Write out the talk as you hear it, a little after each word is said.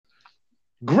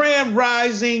Grand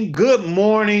Rising, good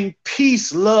morning,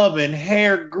 peace, love, and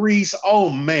hair grease. Oh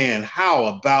man, how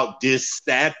about this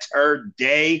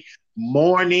Saturday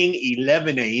morning,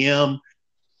 11 a.m.?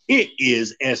 It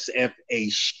is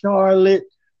SFA Charlotte,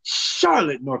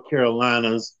 North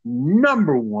Carolina's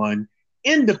number one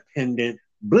independent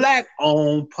black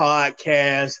owned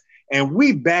podcast. And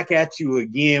we back at you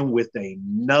again with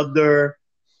another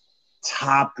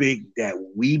topic that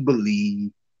we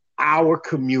believe our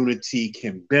community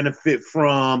can benefit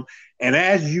from. And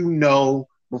as you know,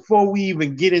 before we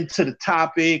even get into the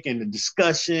topic and the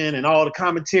discussion and all the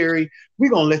commentary,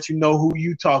 we're going to let you know who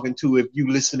you talking to if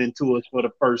you listening to us for the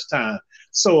first time.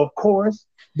 So, of course,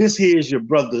 this here's your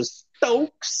brother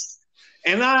Stokes.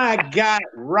 And I got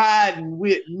riding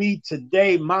with me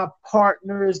today my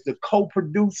partners, the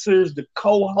co-producers, the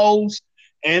co-hosts,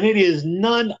 and it is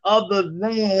none other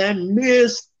than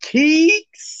Miss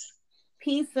Keeks.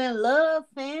 Peace and love,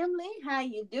 family. How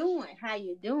you doing? How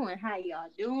you doing? How y'all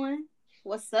doing?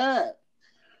 What's up?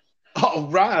 All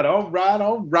right, all right,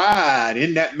 all right.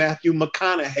 In that Matthew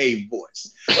McConaughey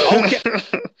voice. Okay.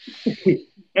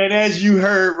 And as you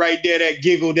heard right there, that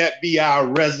giggle, that be our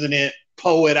resident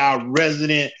poet, our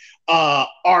resident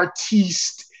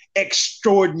artiste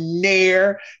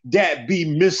extraordinaire, that be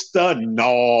Mr.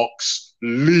 Knox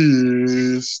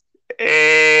List.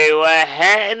 Hey, what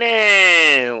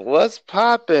happening? What's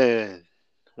poppin'?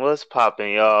 What's poppin',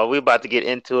 y'all? We about to get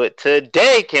into it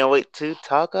today. Can't wait to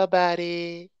talk about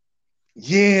it.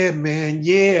 Yeah, man.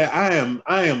 Yeah,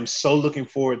 I am so looking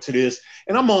forward to this.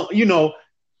 And I'm on,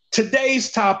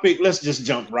 today's topic, let's just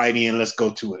jump right in. Let's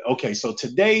go to it. Okay, so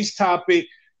today's topic,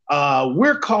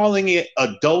 we're calling it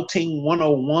Adulting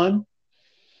 101.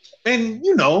 And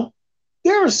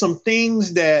there are some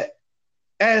things that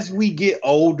as we get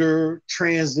older,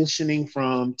 transitioning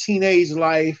from teenage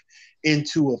life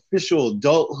into official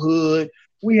adulthood,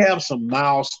 we have some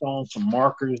milestones, some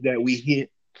markers that we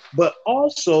hit. But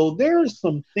also, there are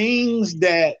some things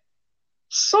that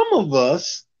some of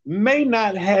us may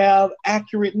not have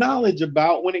accurate knowledge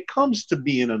about when it comes to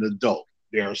being an adult.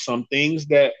 There are some things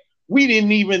that we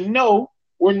didn't even know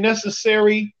were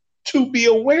necessary to be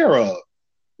aware of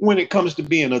when it comes to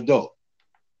being an adult.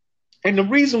 And the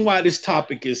reason why this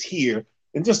topic is here,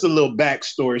 and just a little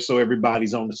backstory so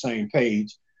everybody's on the same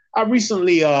page, I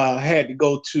recently had to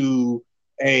go to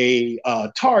a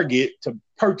Target to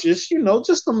purchase,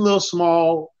 just some little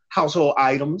small household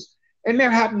items. And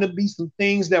there happened to be some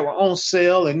things that were on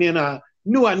sale. And then I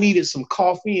knew I needed some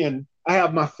coffee, and I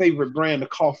have my favorite brand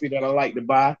of coffee that I like to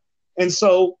buy. And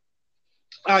so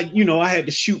I had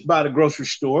to shoot by the grocery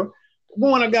store. But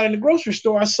when I got in the grocery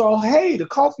store, I saw, hey, the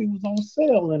coffee was on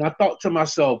sale. And I thought to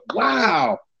myself,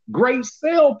 wow, great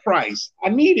sale price. I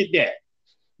needed that.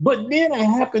 But then I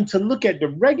happened to look at the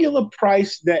regular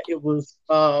price that was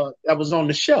on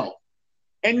the shelf.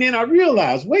 And then I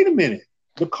realized, wait a minute,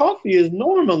 the coffee is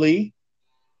normally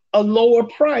a lower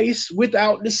price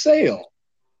without the sale.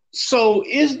 So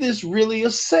is this really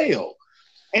a sale?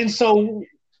 And so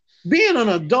being an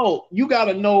adult, you got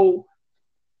to know,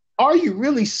 are you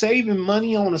really saving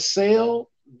money on a sale?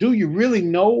 Do you really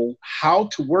know how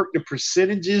to work the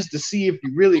percentages to see if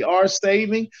you really are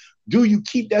saving? Do you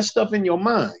keep that stuff in your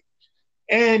mind?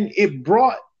 And it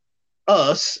brought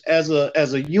us as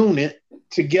a unit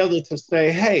together to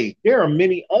say, hey, there are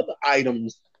many other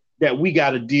items that we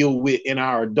got to deal with in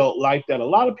our adult life that a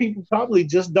lot of people probably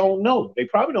just don't know. They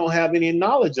probably don't have any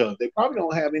knowledge of. They probably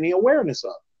don't have any awareness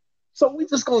of. So we're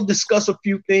just going to discuss a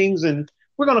few things, and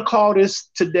we're going to call this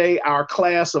today our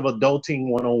class of Adulting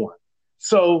 101.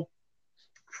 So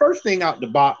first thing out the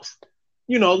box,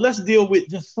 let's deal with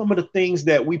just some of the things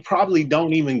that we probably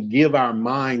don't even give our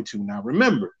mind to. Now,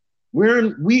 remember,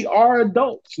 we are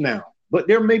adults now, but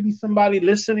there may be somebody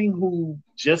listening who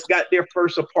just got their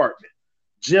first apartment,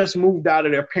 just moved out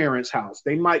of their parents' house.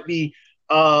 They might be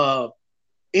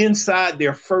inside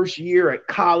their first year at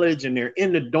college, and they're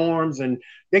in the dorms, and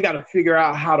they got to figure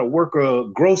out how to work a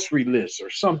grocery list or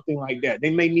something like that.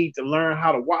 They may need to learn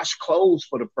how to wash clothes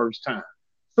for the first time.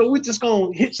 So we're just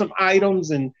going to hit some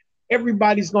items, and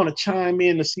everybody's going to chime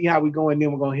in to see how we go, and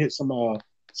then we're going to hit some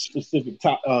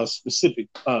specific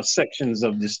sections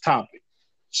of this topic.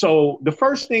 So the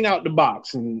first thing out the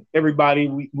box, and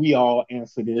everybody, we all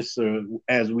answer this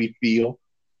as we feel.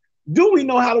 Do we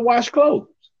know how to wash clothes?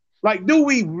 Like, do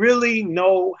we really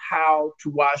know how to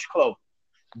wash clothes?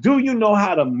 Do you know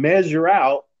how to measure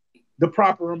out the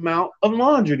proper amount of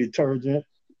laundry detergent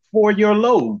for your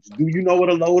loads? Do you know what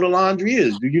a load of laundry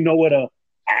is? Do you know what an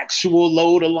actual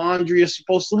load of laundry is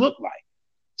supposed to look like?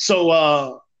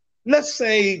 So let's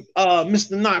say,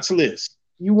 Mr. Knox List,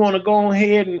 you want to go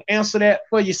ahead and answer that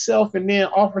for yourself, and then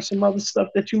offer some other stuff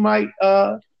that you might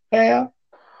have?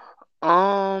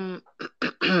 Um,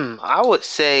 I would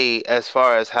say as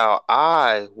far as how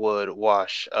I would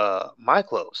wash my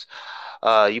clothes,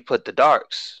 you put the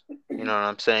darks. You know what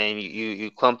I'm saying?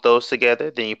 You clump those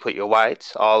together, then you put your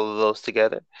whites, all of those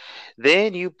together.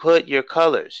 Then you put your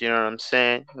colors, you know what I'm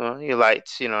saying? Your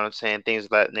lights, you know what I'm saying? Things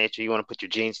of that nature. You want to put your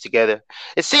jeans together.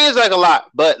 It seems like a lot,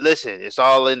 but listen, it's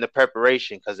all in the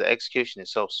preparation because the execution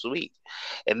is so sweet.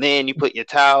 And then you put your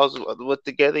towels with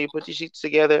together, you put your sheets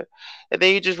together, and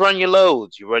then you just run your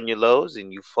loads. You run your loads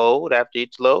and you fold after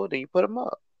each load and you put them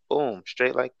up. Boom,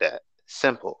 straight like that.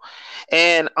 Simple.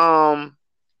 And I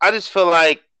just feel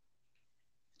like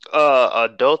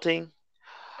adulting.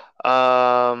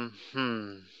 Um,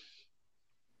 hmm,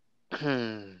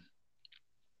 hmm.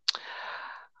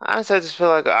 Honestly, I just feel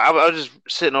like I was just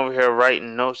sitting over here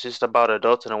writing notes just about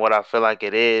adulting and what I feel like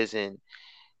it is, and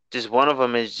just one of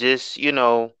them is just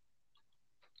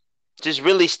just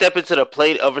really stepping to the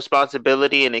plate of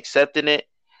responsibility and accepting it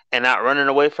and not running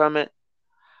away from it.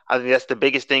 I think that's the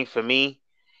biggest thing for me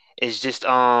is just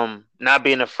not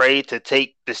being afraid to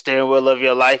take the steering wheel of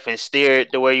your life and steer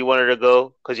it the way you want it to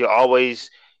go because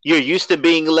you're used to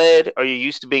being led or you're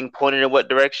used to being pointed in what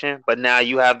direction, but now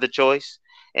you have the choice.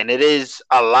 And it is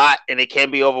a lot and it can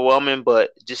be overwhelming, but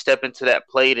just step into that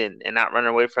plate and not run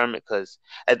away from it because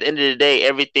at the end of the day,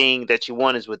 everything that you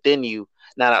want is within you,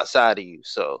 not outside of you.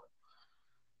 So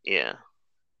yeah.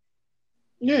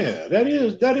 Yeah,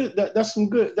 that's some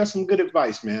good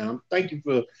advice, man. Thank you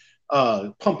for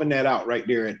pumping that out right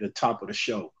there at the top of the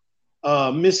show.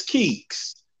 Miss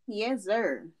Keeks, Yes,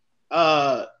 sir.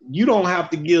 you don't have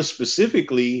to give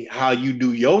specifically how you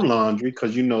do your laundry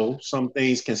because you know some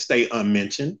things can stay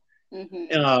unmentioned. Hmm.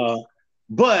 Uh,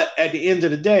 but at the end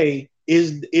of the day,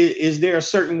 is there a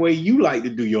certain way you like to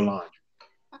do your laundry?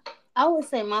 I would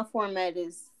say my format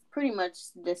is pretty much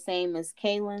the same as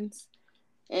Kaylin's.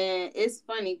 And it's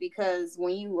funny because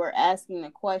when you were asking the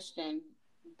question,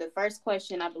 the first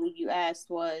question I believe you asked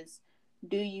was,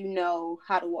 "Do you know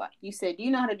how to what?" You said, "Do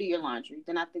you know how to do your laundry?"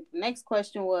 Then I think the next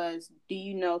question was, "Do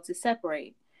you know to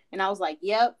separate?" And I was like,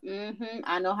 "Yep,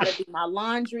 I know how to do my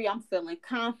laundry. I'm feeling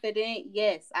confident.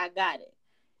 Yes, I got it."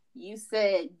 You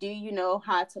said, "Do you know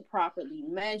how to properly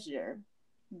measure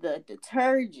the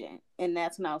detergent?" And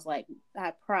that's when I was like,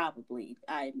 I know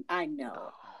I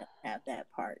don't have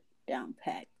that part down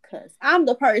packed because I'm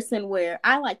the person where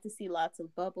I like to see lots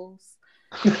of bubbles,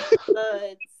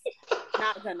 suds.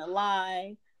 Not gonna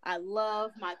lie, I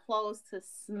love my clothes to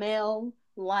smell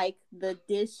like the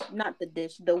dish, not the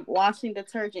dish, the washing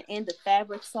detergent and the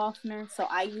fabric softener. So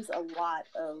I use a lot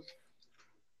of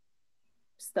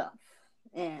stuff.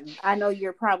 And I know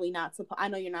you're probably not I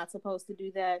know you're not supposed to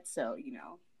do that, so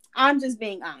I'm just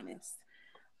being honest.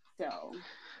 So,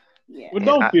 yeah. Well, And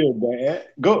don't feel bad.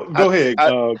 Go I, ahead.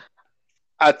 I,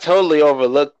 I totally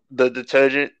overlooked the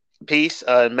detergent piece,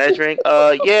 measuring.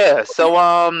 Yeah. So,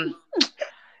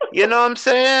 you know what I'm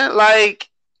saying? Like,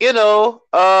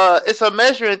 it's a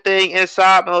measuring thing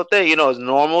inside my whole thing. It's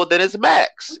normal, then it's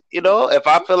max. If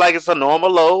I feel like it's a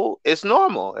normal load, it's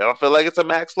normal. If I feel like it's a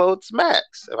max load, it's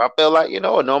max. If I feel like, a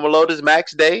normal load is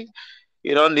max day,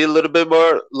 need a little bit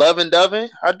more love and doving,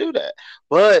 I do that.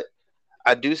 But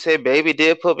I do say baby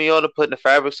did put me on to putting the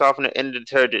fabric softener in the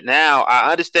detergent. Now,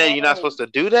 I understand you're not Yes. supposed to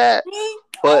do that, Oh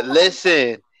but my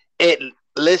it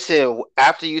listen,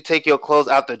 after you take your clothes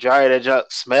out the dryer, that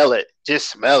junk, smell it. Just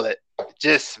smell it.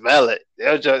 Just smell it.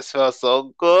 That junk smells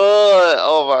so good.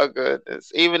 Oh my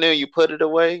goodness. Even if you put it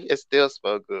away, it still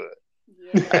smells good.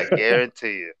 I yes.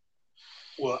 guarantee you.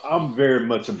 Well, I'm very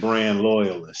much a brand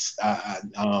loyalist.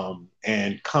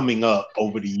 And coming up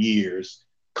over the years,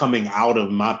 coming out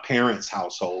of my parents'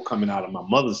 household, coming out of my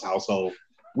mother's household,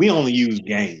 we only use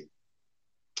Gain.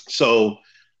 So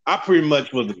I pretty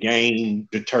much was a Gain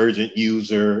detergent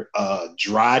user,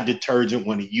 dry detergent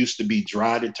when it used to be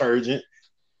dry detergent.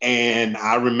 And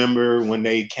I remember when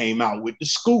they came out with the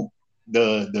scoop,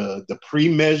 the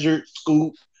pre-measured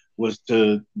scoop was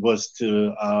to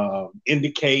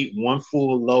indicate one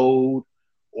full load,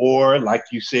 or like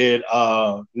you said,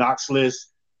 Noxless.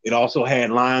 It also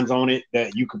had lines on it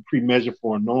that you could pre-measure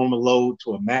for a normal load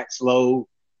to a max load.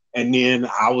 And then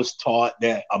I was taught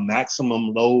that a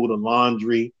maximum load of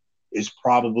laundry is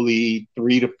probably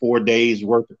 3 to 4 days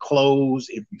worth of clothes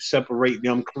if you separate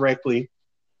them correctly.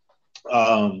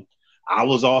 Um, I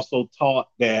was also taught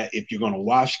that if you're going to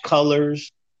wash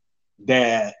colors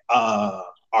that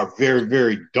are very,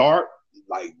 very dark,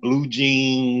 like blue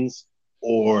jeans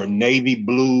or navy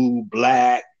blue,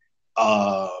 black,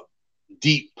 uh,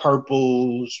 deep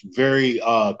purples, very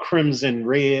crimson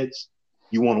reds,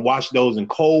 You want to wash those in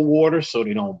cold water so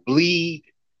they don't bleed.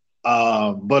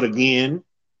 But again,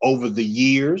 over the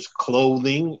years,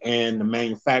 clothing and the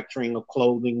manufacturing of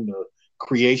clothing, the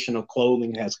creation of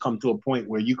clothing has come to a point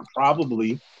where you could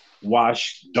probably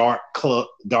wash dark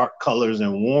colors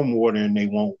in warm water and they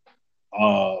won't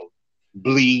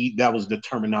bleed. That was the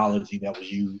terminology that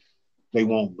was used. They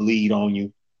won't bleed on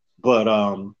you. But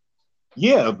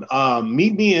me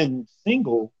being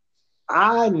single,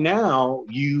 I now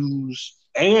use,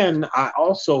 and I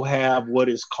also have what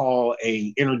is called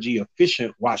a energy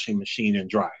efficient washing machine and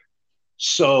dryer.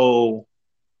 So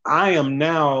I am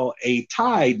now a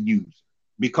Tide user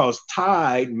because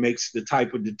Tide makes the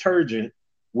type of detergent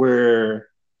where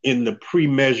in the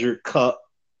pre-measured cup,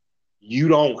 you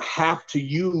don't have to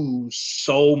use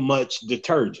so much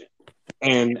detergent.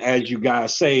 And as you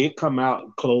guys say,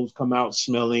 clothes come out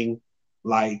smelling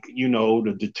like,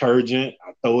 the detergent.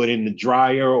 I throw it in the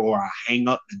dryer or I hang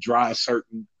up to dry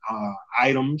certain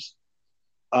items.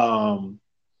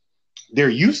 There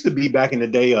used to be back in the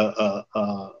day a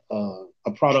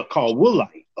product called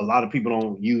Woolite. A lot of people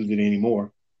don't use it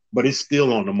anymore, but it's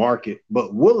still on the market.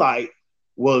 But Woolite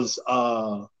was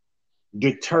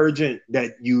detergent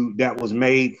that was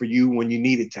made for you when you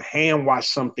needed to hand wash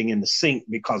something in the sink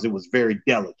because it was very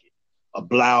delicate. A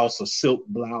blouse, a silk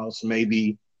blouse,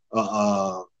 maybe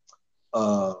cashmere.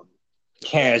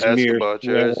 Basketball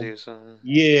jersey or something.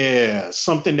 Yeah,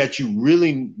 something that you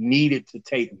really needed to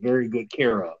take very good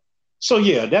care of. So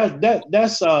yeah,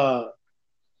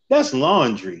 that's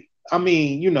laundry. I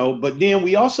mean, but then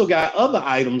we also got other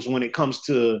items when it comes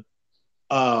to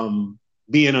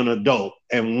being an adult.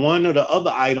 And one of the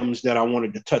other items that I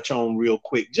wanted to touch on real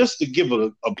quick, just to give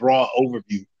a broad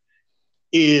overview,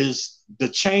 is the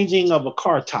changing of a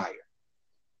car tire.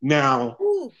 Now,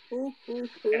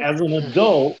 as an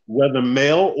adult, whether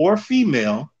male or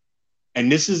female,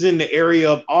 and this is in the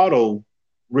area of auto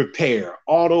repair,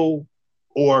 auto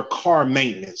or car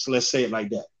maintenance, let's say it like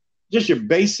that, just your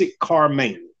basic car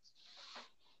maintenance.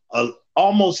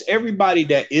 Almost everybody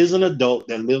that is an adult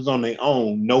that lives on their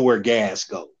own know where gas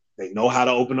goes. They know how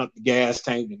to open up the gas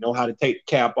tank. They know how to take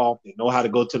the cap off. They know how to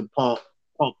go to the pump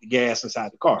the gas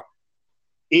inside the car.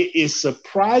 It is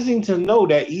surprising to know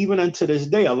that even unto this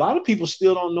day, a lot of people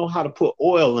still don't know how to put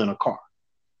oil in a car.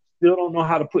 Still don't know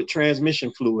how to put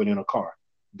transmission fluid in a car.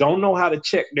 Don't know how to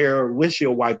check their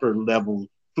windshield wiper level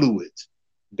fluids.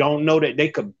 Don't know that they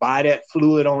could buy that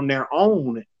fluid on their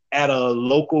own at a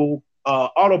local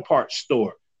auto parts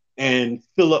store and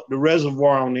fill up the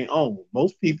reservoir on their own.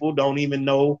 Most people don't even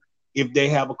know if they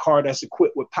have a car that's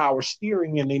equipped with power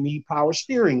steering and they need power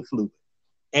steering fluid,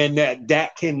 and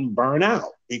that can burn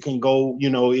out. It can go,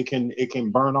 it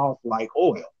can burn off like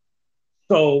oil.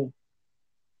 So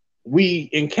we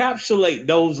encapsulate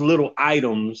those little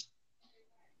items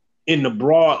in the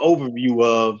broad overview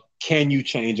of, can you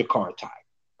change a car tire?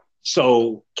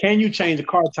 So can you change a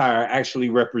car tire actually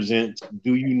represents,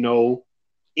 do you know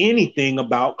anything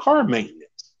about car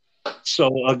maintenance?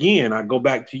 So again, I go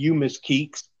back to you, Miss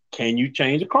Keeks. Can you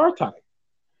change a car tire?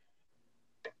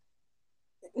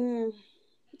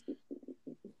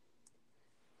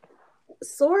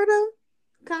 Sort of,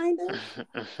 kind of.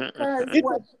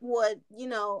 Because what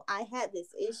I had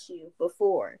this issue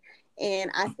before, and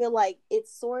I feel like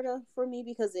it's sort of for me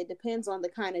because it depends on the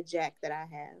kind of jack that I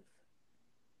have.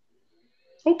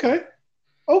 Okay.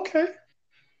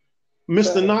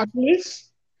 Mr. Knoxless?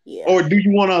 Yeah. Or do you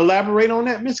want to elaborate on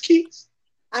that, Miss Keeks?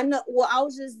 I know. Well, I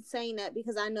was just saying that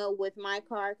because I know with my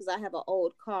car, because I have an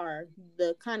old car,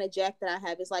 the kind of jack that I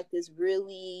have is like this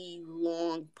really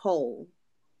long pole.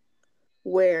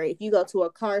 Where if you go to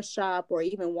a car shop or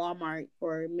even Walmart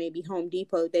or maybe Home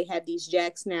Depot, they have these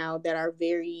jacks now that are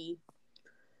very,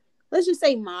 let's just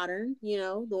say modern.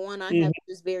 The one I have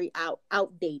is very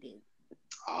outdated.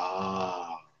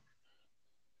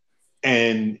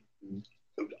 And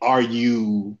are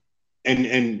you,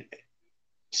 and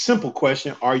simple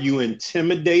question, are you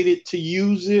intimidated to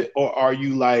use it, or are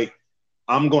you like,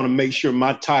 I'm going to make sure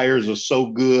my tires are so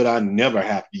good I never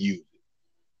have to use it?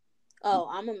 Oh,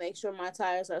 I'm going to make sure my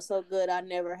tires are so good I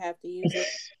never have to use it.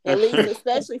 At least,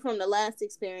 especially from the last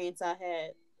experience I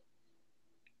had.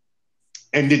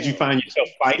 And did you find yourself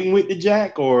fighting with the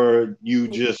jack, or you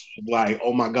just like,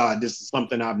 oh my God, this is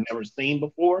something I've never seen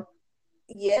before?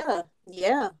 Yeah.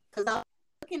 Because I was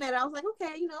looking at it, I was like,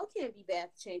 okay, it can't be bad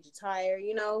to change a tire.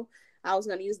 I was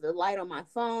going to use the light on my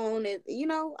phone. And,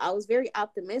 I was very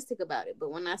optimistic about it. But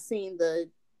when I seen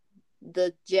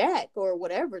the jack or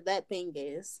whatever that thing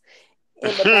is in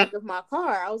the back of my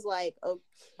car, I was like,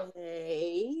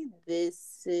 okay,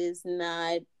 this is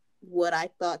not what I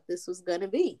thought this was going to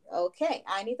be. Okay,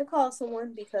 I need to call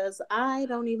someone because I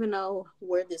don't even know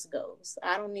where this goes.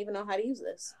 I don't even know how to use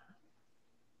this.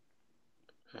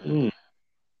 Mm.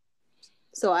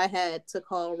 So I had to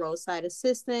call roadside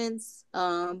assistance,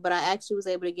 but I actually was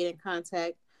able to get in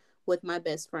contact with my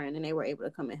best friend, and they were able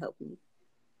to come and help me.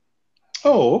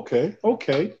 Oh, okay,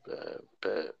 okay.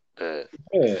 Bet.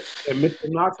 Yeah. And Mr.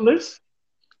 Knockless?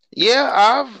 Yeah,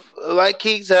 I've like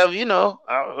Keeks have,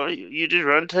 you just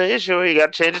run to an issue where you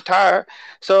got to change a tire.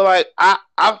 So like I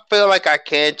feel like I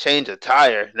can change a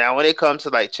tire. Now when it comes to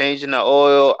like changing the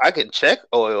oil, I can check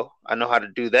oil. I know how to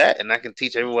do that and I can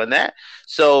teach everyone that.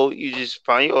 So you just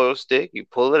find your oil stick, you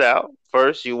pull it out.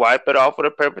 First you wipe it off with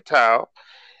a paper towel.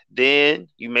 Then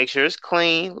you make sure it's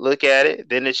clean, look at it.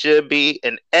 Then it should be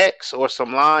an X or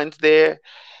some lines there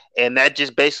and that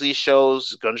just basically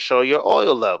shows going to show your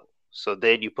oil level. So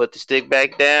then you put the stick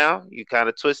back down, you kind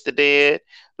of twist it in,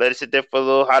 let it sit there for a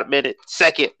little hot minute,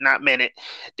 second, not minute.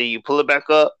 Then you pull it back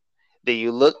up. Then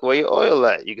you look where your oil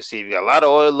at. You can see if you got a lot of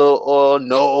oil, little oil,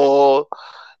 no oil.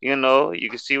 You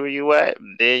can see where you at.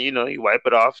 And then you wipe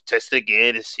it off, test it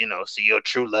again, and see your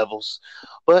true levels.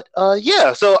 But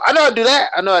yeah, so I know how to do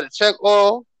that. I know how to check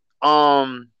oil.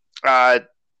 I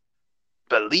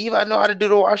believe I know how to do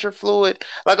the washer fluid.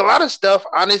 Like a lot of stuff,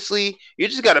 honestly, you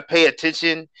just got to pay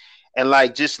attention and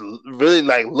like just really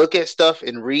like look at stuff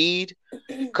and read.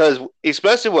 Because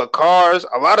especially with cars,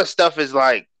 a lot of stuff is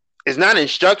like it's not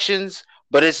instructions,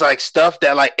 but it's like stuff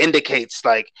that like indicates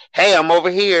like, hey, I'm over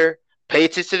here. Pay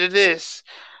attention to this.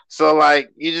 So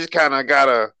like you just kind of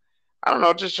gotta, I don't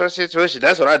know, just trust your intuition.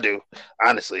 That's what I do,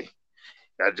 honestly.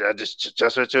 I just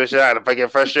trust your intuition. And if I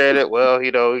get frustrated, well,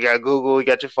 you got Google, you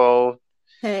got your phone.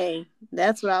 Hey,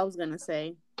 that's what I was gonna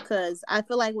say. Cause I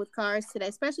feel like with cars today,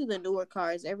 especially the newer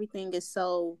cars, everything is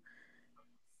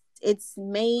it's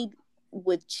made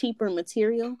with cheaper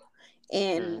material.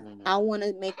 And I want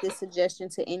to make this suggestion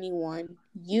to anyone.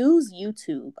 Use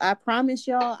YouTube. I promise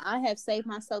y'all, I have saved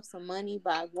myself some money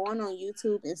by going on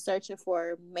YouTube and searching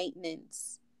for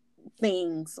maintenance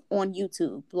things on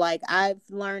YouTube. Like I've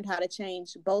learned how to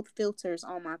change both filters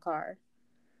on my car.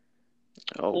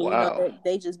 Oh And wow,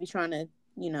 they just be trying to,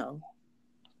 get me.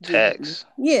 tax.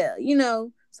 Yeah,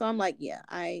 So I'm like, yeah,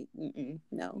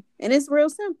 no. And it's real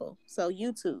simple. So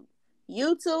YouTube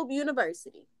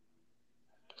University.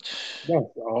 That's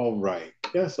all right.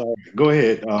 That's all right. Go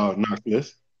ahead,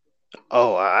 Knockless.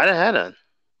 Oh, I didn't have none.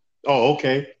 Oh,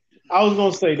 okay. I was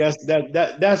gonna say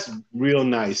that's real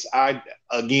nice. I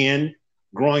again,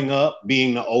 growing up,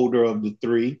 being the older of the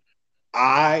three,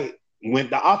 I went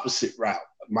the opposite route.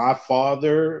 My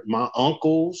father, my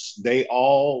uncles, they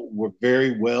all were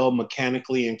very well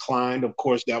mechanically inclined. Of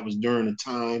course, that was during the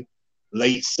time,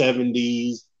 late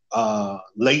 70s,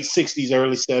 late 60s,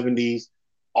 early 70s,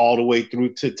 all the way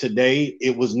through to today.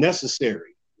 It was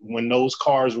necessary. When those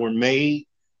cars were made,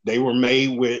 they were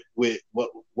made with what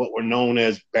were known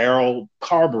as barrel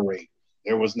carburetors.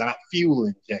 There was not fuel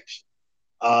injection.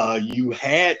 You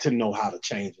had to know how to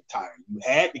change a tire. You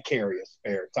had to carry a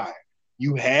spare tire.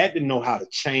 You had to know how to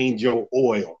change your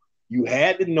oil. You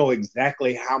had to know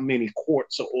exactly how many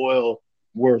quarts of oil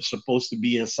were supposed to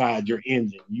be inside your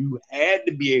engine. You had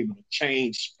to be able to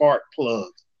change spark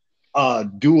plugs,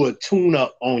 do a tune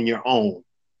up on your own,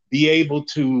 be able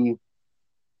to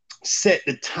set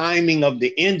the timing of the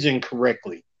engine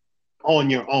correctly on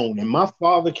your own. And my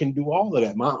father can do all of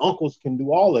that. My uncles can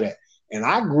do all of that. And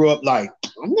I grew up like,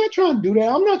 I'm not trying to do that.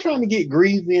 I'm not trying to get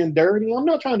greasy and dirty. I'm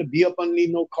not trying to be up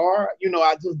underneath no car.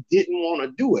 I just didn't want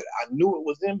to do it. I knew it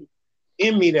was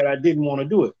in me that I didn't want to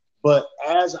do it. But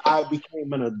as I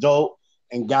became an adult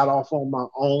and got off on my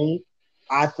own,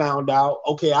 I found out,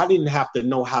 okay, I didn't have to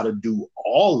know how to do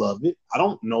all of it. I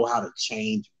don't know how to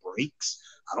change brakes.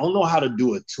 I don't know how to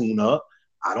do a tune up.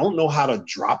 I don't know how to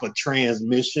drop a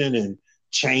transmission and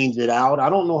change it out. I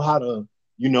don't know how to,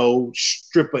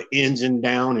 strip an engine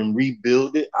down and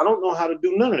rebuild it. I don't know how to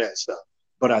do none of that stuff.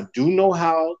 But I do know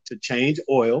how to change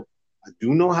oil. I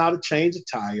do know how to change a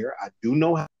tire. I do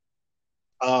know how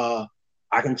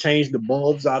I can change the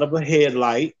bulbs out of a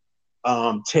headlight,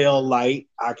 tail light.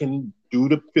 I can do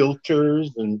the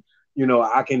filters and,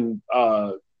 I can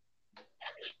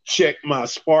check my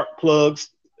spark plugs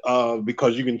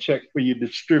because you can check for your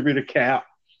distributor cap.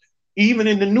 Even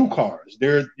in the new cars,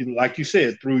 there, like you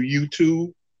said, through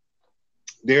YouTube,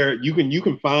 there you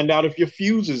can find out if your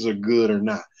fuses are good or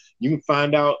not. You can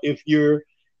find out if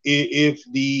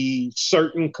the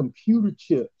certain computer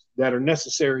chips that are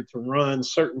necessary to run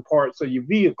certain parts of your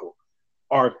vehicle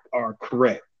are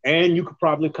correct. And you could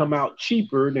probably come out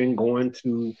cheaper than going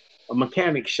to a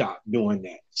mechanic shop doing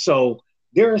that. So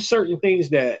there are certain things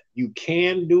that you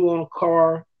can do on a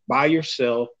car by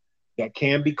yourself that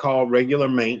can be called regular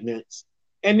maintenance.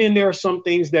 And then there are some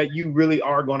things that you really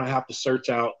are going to have to search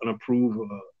out and approve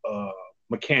a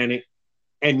mechanic.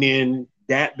 And then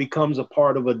that becomes a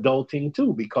part of adulting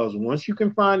too, because once you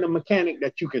can find a mechanic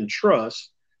that you can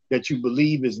trust, that you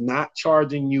believe is not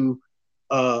charging you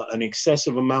an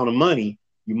excessive amount of money,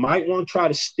 you might want to try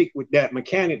to stick with that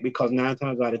mechanic, because 9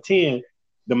 times out of 10,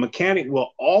 the mechanic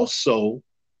will also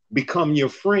become your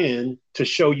friend to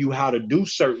show you how to do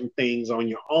certain things on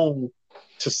your own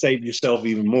to save yourself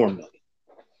even more money.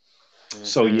 Mm-hmm.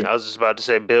 So yeah, I was just about to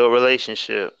say build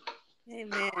relationship.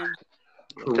 Amen.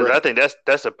 Because I correct. think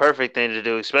that's a perfect thing to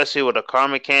do, especially with a car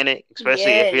mechanic.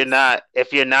 Especially Yes.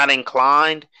 if you're not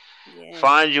inclined, Yes.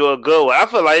 find you a good one. I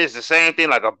feel like it's the same thing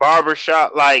like a barber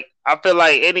shop. Like I feel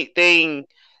like anything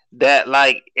that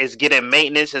like is getting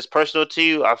maintenance is personal to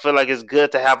you. I feel like it's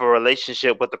good to have a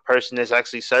relationship with the person that's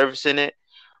actually servicing it,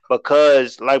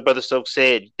 because like Brother Stokes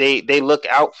said, they look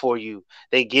out for you.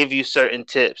 They give you certain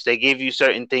tips. They give you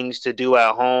certain things to do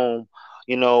at home,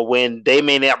 when they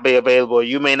may not be available,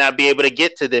 you may not be able to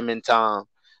get to them in time.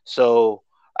 So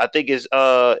I think it's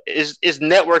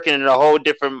networking in a whole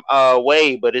different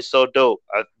way, but it's so dope.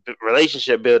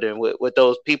 Relationship building with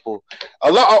those people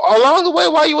along the way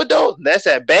while you adult. That's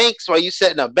at banks while you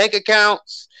setting up bank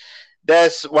accounts.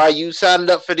 That's why you signed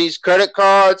up for these credit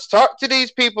cards. Talk to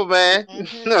these people, man.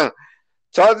 Mm-hmm.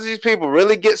 Talk to these people.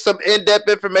 Really get some in-depth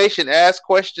information. Ask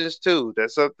questions too.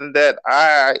 That's something that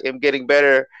I am getting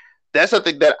better. That's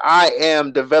something that I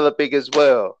am developing as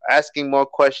well. Asking more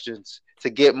questions to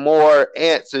get more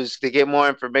answers, to get more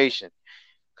information.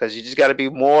 Because you just got to be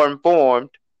more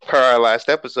informed. Per our last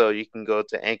episode, you can go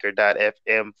to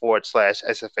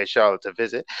anchor.fm/SFA Charlotte to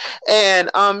visit. And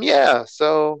yeah,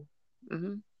 so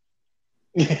No,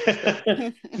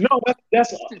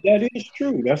 that is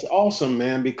true. That's awesome,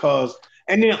 man. Because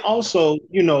and then also,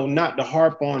 not to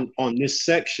harp on this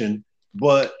section,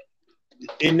 but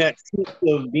in that sense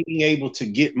of being able to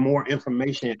get more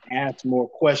information and ask more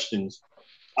questions,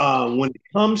 when it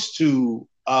comes to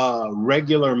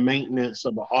regular maintenance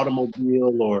of an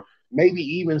automobile, or maybe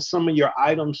even some of your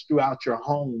items throughout your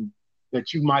home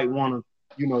that you might want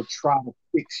to, try to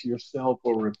fix yourself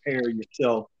or repair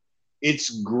yourself,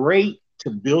 it's great to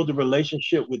build a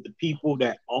relationship with the people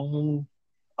that own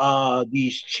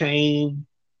these chain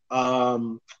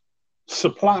um,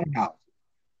 supply houses,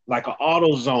 like an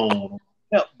AutoZone,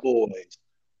 Pep Boys,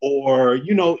 or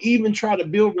even try to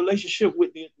build relationship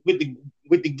with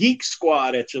the Geek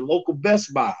Squad at your local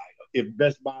Best Buy, if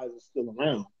Best Buys are still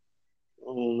around. I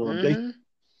don't know if they, mm-hmm.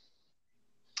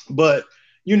 but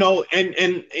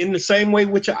and in the same way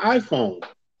with your iPhone,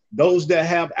 those that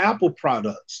have Apple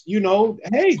products,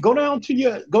 hey, go down to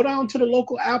the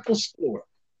local Apple store,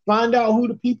 find out who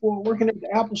the people are working at the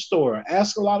Apple store,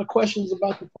 ask a lot of questions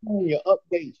about the phone, your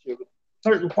updates, your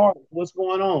certain parts, what's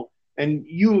going on, and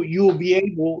you'll be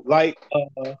able, like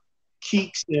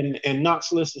Keeks and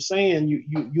Knoxless are saying,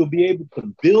 you'll be able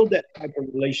to build that type of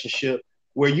relationship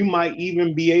where you might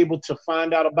even be able to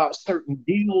find out about certain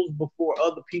deals before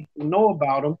other people know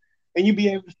about them, and you'll be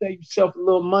able to save yourself a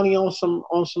little money on some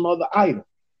other items.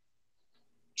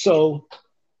 So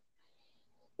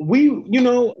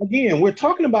again, we're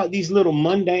talking about these little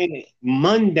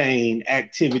mundane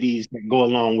activities that go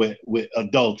along with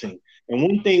adulting. And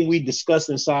one thing we discussed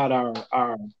inside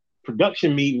our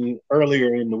production meeting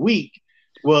earlier in the week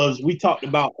was we talked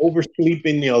about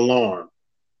oversleeping the alarm.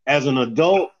 As an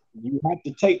adult, you have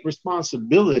to take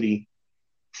responsibility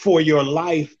for your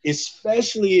life,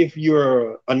 especially if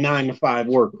you're a 9 to 5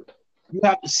 worker. You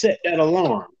have to set that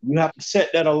alarm. You have to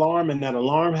set that alarm, and that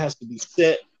alarm has to be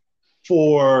set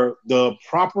for the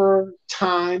proper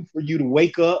time for you to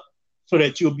wake up, so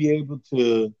that you'll be able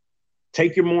to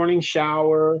take your morning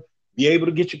shower, be able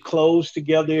to get your clothes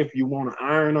together if you want to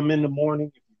iron them in the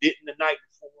morning. If you didn't the night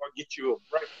before, get you a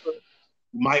breakfast.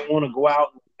 You might want to go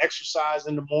out and exercise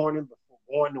in the morning before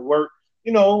going to work.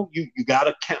 You got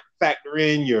to factor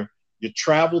in your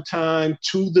travel time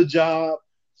to the job.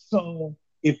 So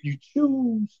if you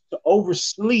choose to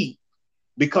oversleep,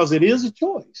 because it is a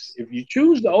choice, if you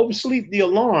choose to oversleep the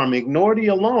alarm, ignore the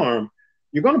alarm,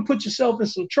 you're going to put yourself in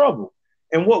some trouble.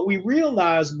 And what we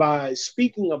realize by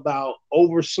speaking about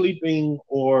oversleeping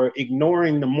or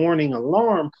ignoring the morning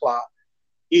alarm clock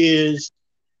is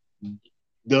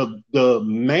the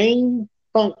main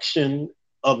function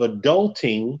of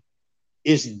adulting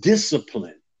is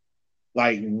discipline.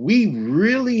 Like, we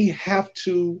really have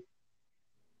to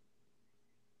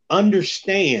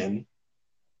understand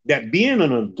that being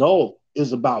an adult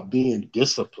is about being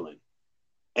disciplined.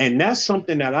 And that's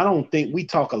something that I don't think we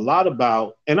talk a lot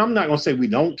about. And I'm not going to say we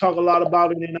don't talk a lot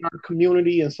about it in our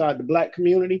community, inside the Black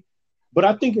community, but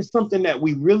I think it's something that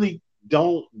we really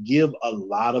don't give a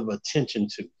lot of attention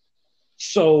to.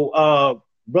 So,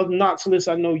 Brother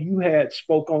Noxalus, I know you had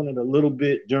spoke on it a little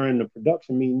bit during the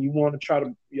production meeting. You want to try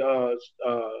to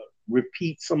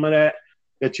repeat some of that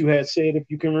you had said, if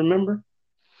you can remember?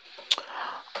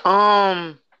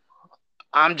 Um,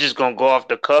 I'm just gonna go off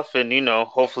the cuff, and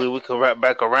hopefully we can wrap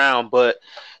back around. But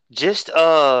just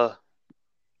how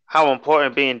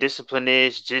important being disciplined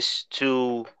is, just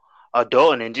to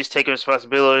adulting and just taking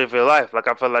responsibility of your life. Like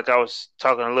I felt like I was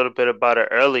talking a little bit about it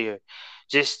earlier.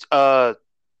 Just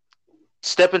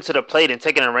stepping to the plate and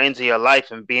taking the reins of your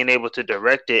life and being able to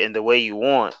direct it in the way you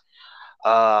want.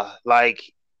 Like,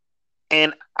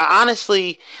 and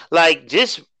honestly, like,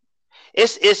 just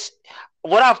it's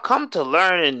what I've come to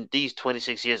learn in these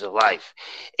 26 years of life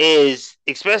is,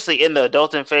 especially in the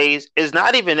adulting phase, is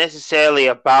not even necessarily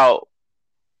about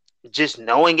just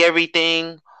knowing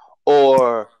everything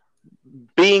or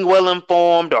being well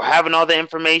informed or having all the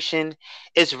information.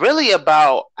 It's really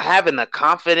about having the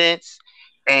confidence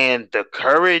and the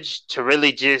courage to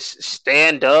really just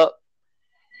stand up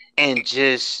and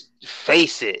just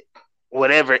face it,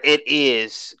 whatever it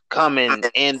is coming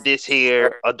in this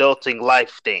here adulting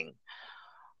life thing.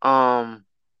 And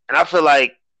I feel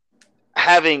like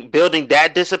building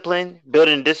discipline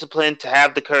to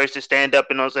have the courage to stand up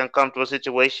in those uncomfortable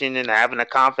situations and having the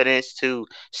confidence to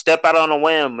step out on a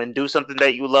whim and do something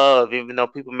that you love, even though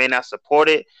people may not support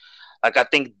it. Like, I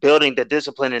think building the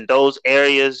discipline in those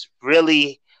areas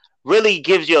really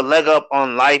gives you a leg up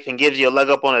on life and gives you a leg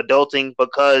up on adulting,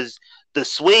 because the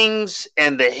swings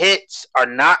and the hits are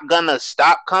not gonna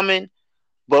stop coming.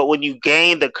 But when you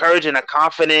gain the courage and the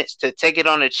confidence to take it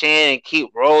on the chin and keep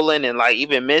rolling and like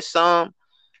even miss some,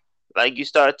 like you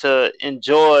start to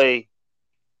enjoy.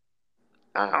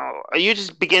 I don't know, you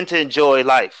just begin to enjoy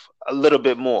life a little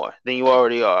bit more than you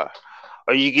already are,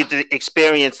 or you get to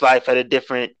experience life at a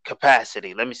different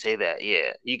capacity. Let me say that.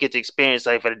 Yeah, you get to experience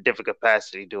life at a different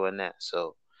capacity doing that.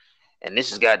 So, and this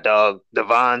has got dog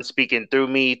Devon speaking through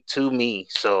me to me,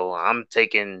 so I'm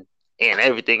taking in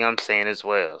everything I'm saying as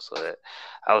well. So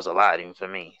that was a lot even for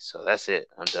me. So that's it.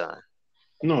 I'm done.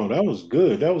 No, that was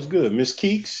good. That was good. Miss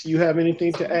Keeks, you have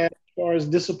anything to add as far as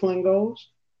discipline goes?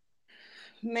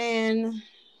 Man,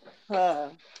 uh,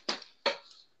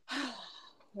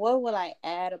 what would I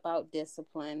add about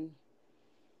discipline?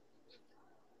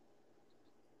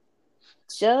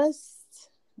 Just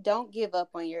don't give up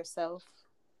on yourself,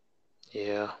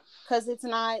 Yeah. because it's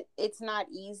not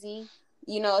easy,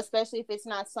 especially if it's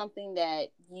not something that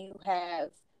you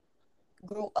have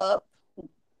grew up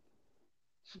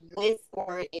with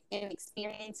or in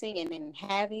experiencing and in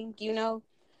having,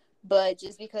 but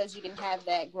just because you didn't have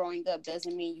that growing up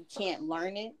doesn't mean you can't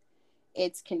learn it.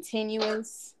 It's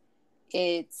continuous.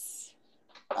 It's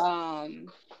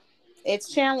um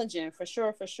it's challenging, for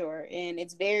sure, and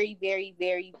it's very, very,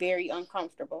 very, very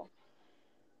uncomfortable.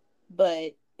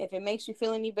 But if it makes you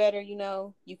feel any better,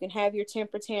 you can have your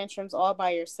temper tantrums all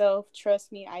by yourself.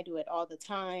 Trust me, I do it all the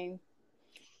time.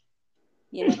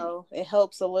 It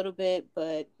helps a little bit,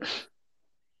 but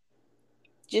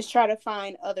just try to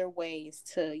find other ways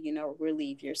to,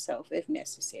 relieve yourself if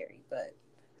necessary. But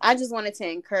I just wanted to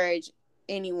encourage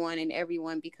anyone and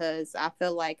everyone, because I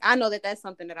feel like I know that that's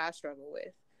something that I struggle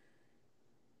with.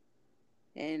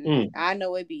 And I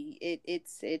know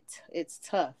it's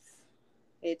tough.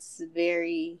 It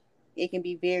can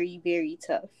be very, very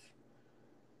tough.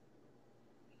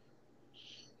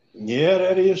 Yeah,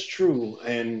 that is true.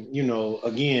 And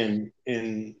again,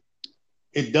 and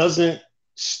it doesn't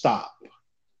stop.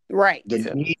 Right. The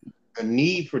Yeah. need, the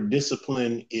need for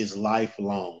discipline is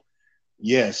lifelong.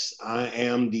 Yes, I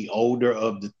am the older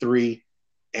of the three,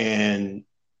 and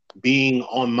being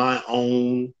on my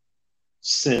own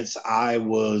since I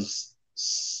was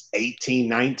 18,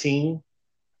 19.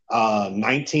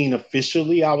 19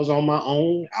 officially, I was on my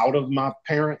own out of my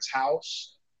parents'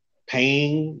 house,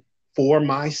 paying for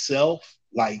myself.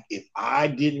 Like, if I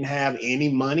didn't have any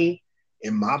money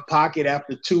in my pocket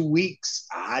after 2 weeks,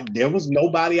 there was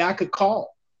nobody I could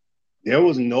call. There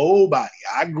was nobody.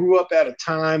 I grew up at a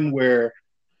time where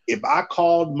if I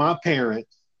called my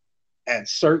parents at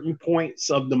certain points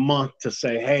of the month to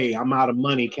say, "Hey, I'm out of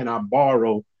money. Can I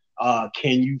borrow?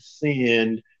 Can you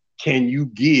send? Can you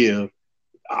give?"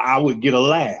 I would get a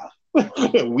laugh.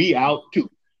 We out too.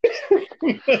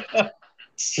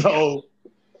 So,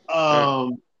 Mm.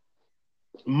 um,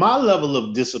 my level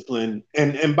of discipline,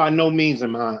 and by no means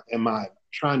am I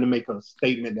trying to make a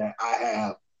statement that I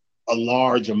have a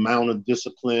large amount of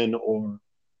discipline or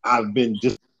I've been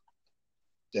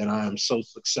that I am so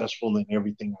successful in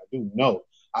everything I do. No,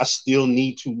 I still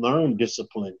need to learn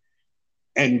discipline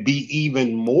and be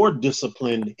even more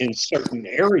disciplined in certain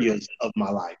areas of my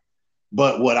life.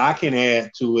 But what I can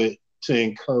add to it to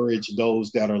encourage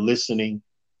those that are listening,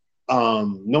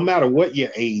 no matter what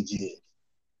your age is,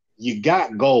 you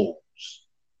got goals.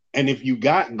 And if you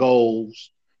got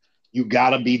goals, you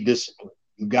gotta be disciplined.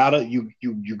 You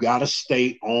gotta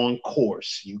stay on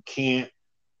course. You can't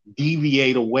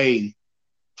deviate away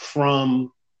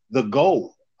from the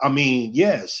goal. I mean,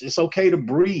 yes, it's okay to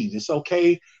breathe. It's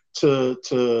okay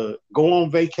to go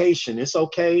on vacation. It's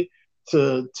okay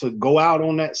to go out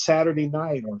on that Saturday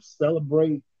night or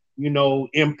celebrate,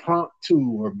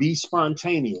 impromptu or be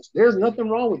spontaneous. There's nothing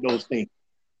wrong with those things.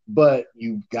 But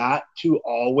you've got to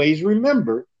always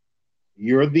remember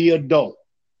you're the adult.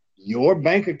 Your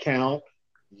bank account,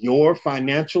 your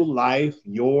financial life,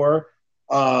 your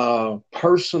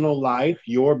personal life,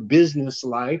 your business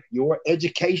life, your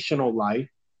educational life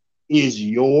is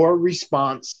your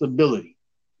responsibility.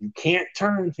 You can't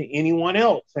turn to anyone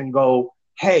else and go,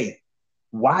 hey,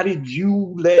 why did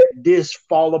you let this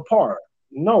fall apart?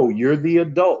 No, you're the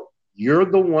adult. You're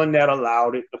the one that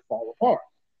allowed it to fall apart.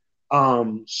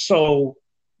 So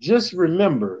just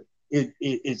remember,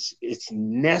 it's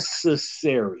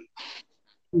necessary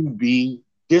to be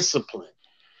disciplined.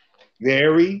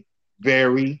 Very,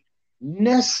 very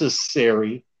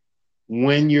necessary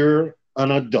when you're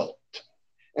an adult.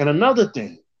 And another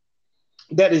thing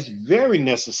that is very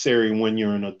necessary when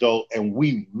you're an adult, and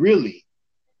we really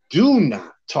do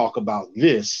not talk about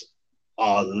this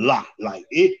a lot. Like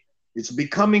it's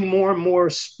becoming more and more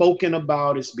spoken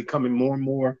about. It's becoming more and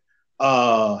more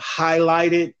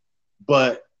highlighted.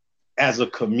 But as a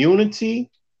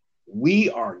community, we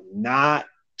are not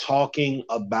talking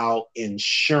about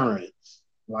insurance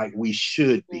like we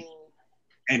should be.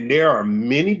 And there are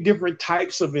many different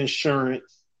types of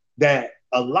insurance that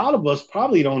a lot of us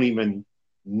probably don't even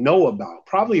know about,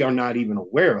 probably are not even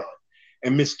aware of.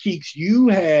 And Ms. Keeks, you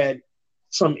had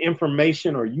some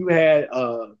information, or you had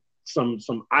some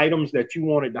items that you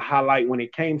wanted to highlight when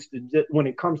it comes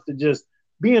to just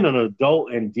being an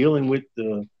adult and dealing with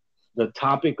the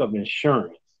topic of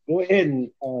insurance. Go ahead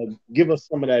and give us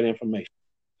some of that information.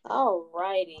 All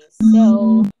righty.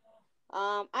 So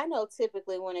I know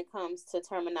typically when it comes to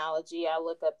terminology, I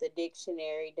look up the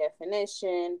dictionary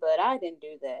definition, but I didn't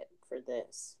do that for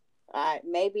this.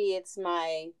 Maybe it's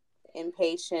my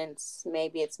impatience,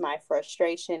 maybe it's my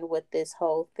frustration with this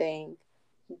whole thing,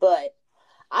 but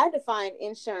I define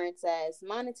insurance as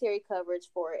monetary coverage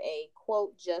for a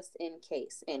quote just in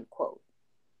case end quote.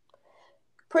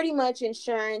 Pretty much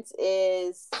insurance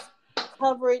is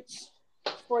coverage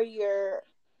for your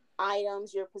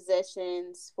items, your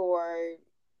possessions, for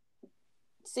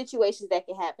situations that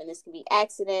can happen. This can be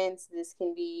accidents, this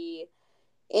can be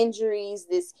injuries,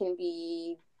 this can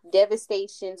be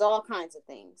devastations, all kinds of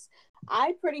things.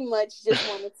 I pretty much just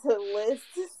wanted to list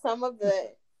some of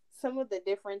the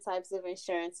different types of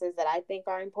insurances that I think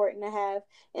are important to have.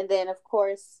 And then of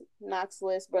course, Knox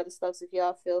List, Brother Stokes, if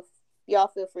y'all feel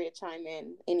free to chime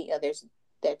in any others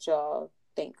that y'all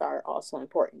think are also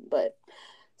important. But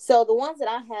so the ones that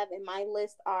I have in my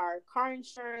list are car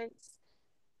insurance,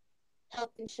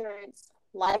 health insurance,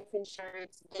 life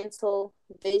insurance, dental,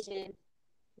 vision,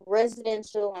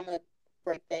 residential. I'm going to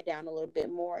break that down a little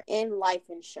bit more, and life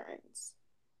insurance.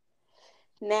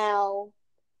 Now,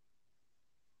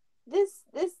 this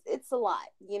it's a lot,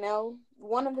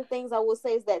 One of the things I will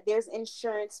say is that there's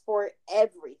insurance for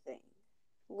everything.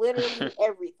 Literally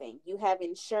everything. You have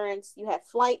insurance, you have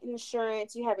flight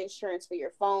insurance, you have insurance for your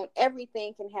phone.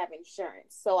 Everything can have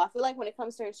insurance. So I feel like when it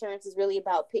comes to insurance, it's really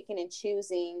about picking and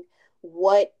choosing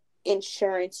what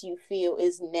insurance you feel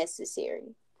is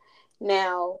necessary.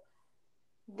 Now,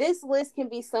 this list can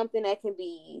be something that can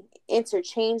be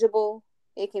interchangeable.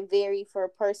 It can vary for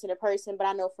person to person, but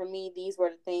I know for me, these were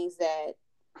the things that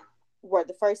were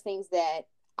the first things that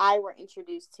I were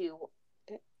introduced to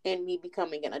in me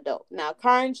becoming an adult. Now,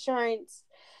 car insurance,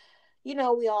 we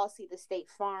all see the State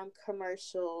Farm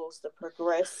commercials, the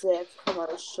Progressive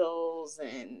commercials,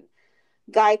 and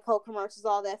Geico commercials,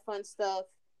 all that fun stuff.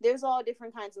 There's all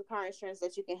different kinds of car insurance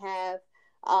that you can have.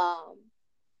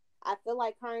 I feel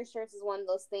like car insurance is one of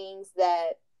those things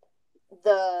that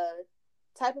the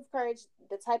type of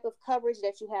coverage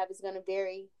that you have is going to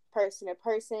vary person to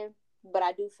person, but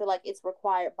I do feel like it's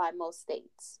required by most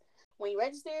states. When you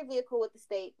register your vehicle with the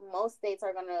state, most states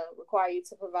are going to require you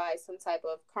to provide some type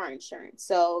of car insurance.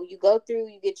 So you go through,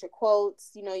 you get your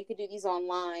quotes, you can do these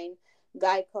online,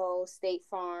 Geico, State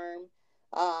Farm.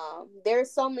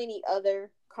 There's so many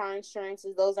other car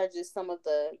insurances, those are just some of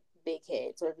the big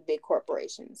heads or the big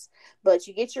corporations. But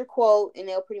you get your quote and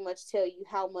they'll pretty much tell you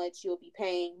how much you'll be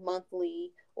paying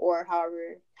monthly or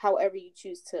however you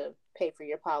choose to pay for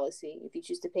your policy. If you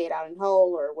choose to pay it out in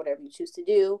whole or whatever you choose to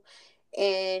do.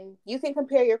 And you can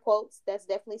compare your quotes. That's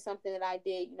definitely something that I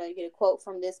did. You know, you get a quote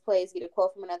from this place, get a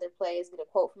quote from another place, get a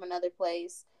quote from another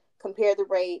place, compare the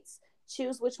rates,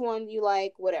 choose which one you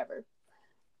like, whatever.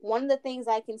 One of the things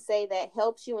I can say that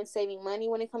helps you in saving money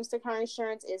when it comes to car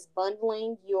insurance is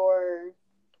bundling your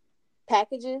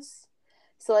packages.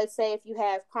 So let's say if you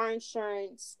have car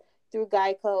insurance through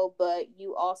Geico, but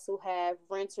you also have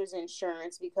renter's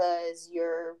insurance because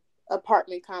your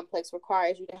apartment complex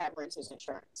requires you to have renter's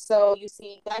insurance. So you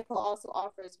see, Geico also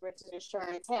offers renter's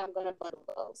insurance. Hey, I'm going to bundle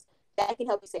those. That can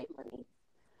help you save money.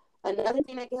 Another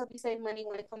thing that can help you save money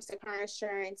when it comes to car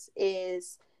insurance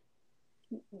is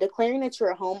declaring that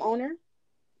you're a homeowner.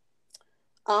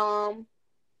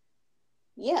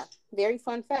 Yeah, very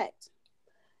fun fact.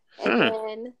 And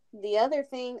then the other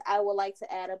thing I would like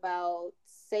to add about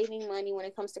saving money when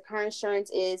it comes to car insurance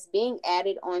is being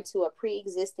added onto a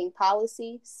pre-existing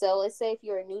policy. So let's say if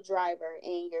you're a new driver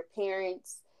and your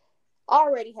parents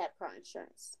already have car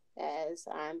insurance, as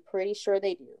I'm pretty sure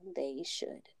they do, they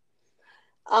should.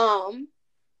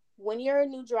 When you're a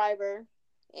new driver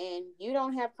and you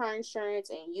don't have car insurance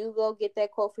and you go get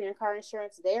that quote for your car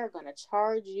insurance, they are going to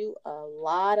charge you a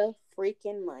lot of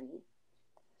freaking money.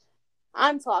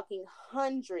 I'm talking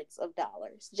hundreds of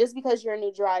dollars. Just because you're a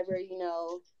new driver, you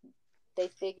know, they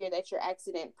figure that you're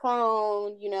accident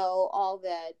prone, you know, all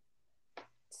that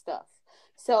stuff.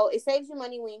 So it saves you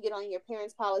money when you get on your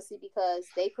parents' policy because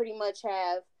they pretty much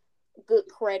have good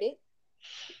credit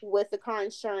with the car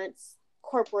insurance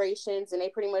corporations, and they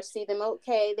pretty much see them,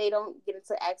 okay, they don't get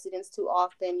into accidents too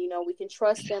often, you know, we can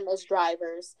trust them as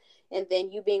drivers. And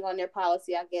then you being on their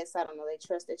policy, I guess, I don't know, they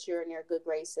trust that you're in their good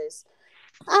graces.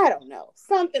 I don't know,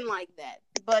 something like that.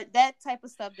 But that type of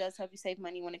stuff does help you save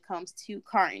money when it comes to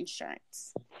car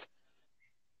insurance.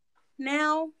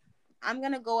 Now, I'm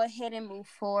going to go ahead and move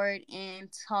forward and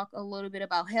talk a little bit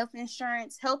about health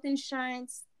insurance. Health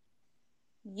insurance,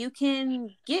 you can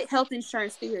get health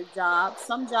insurance through your job.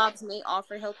 Some jobs may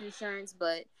offer health insurance,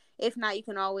 but if not, you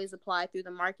can always apply through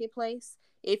the marketplace.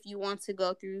 If you want to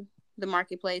go through the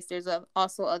marketplace, there's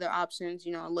also other options,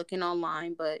 you know, looking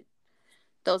online, but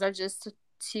those are just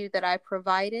two that I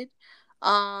provided.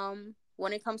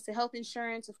 When it comes to health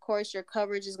insurance, of course, your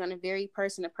coverage is going to vary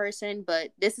person to person,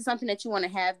 but this is something that you want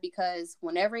to have because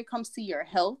whenever it comes to your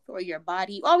health or your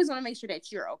body, you always want to make sure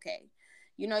that you're okay.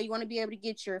 You know, you want to be able to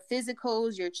get your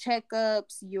physicals, your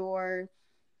checkups, your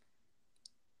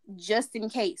just in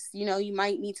case, you know, you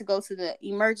might need to go to the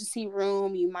emergency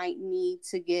room. You might need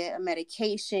to get a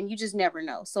medication. You just never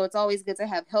know. So it's always good to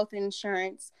have health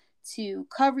insurance to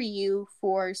cover you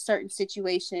for certain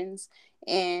situations.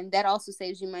 And that also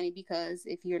saves you money because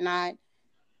if you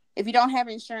don't have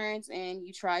insurance and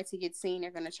you try to get seen,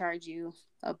 they're going to charge you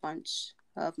a bunch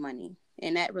of money.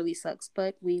 And that really sucks.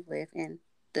 But we live in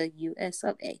the US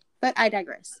of A. But I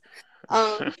digress.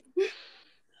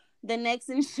 The next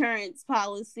insurance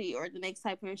policy or the next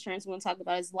type of insurance we're going to talk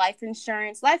about is life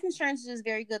insurance. Life insurance is just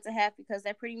very good to have because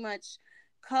that pretty much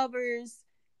covers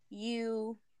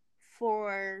you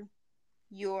for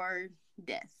your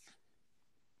death.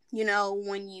 You know,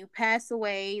 when you pass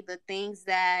away, the things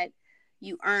that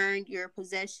you earned, your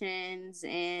possessions,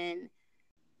 and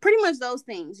pretty much those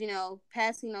things, you know,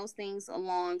 passing those things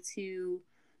along to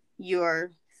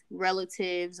your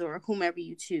relatives or whomever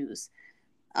you choose.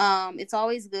 It's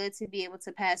always good to be able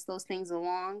to pass those things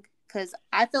along because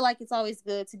I feel like it's always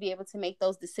good to be able to make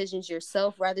those decisions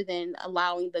yourself rather than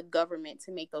allowing the government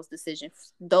to make those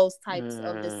decisions, those types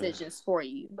of decisions for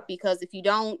you. Because if you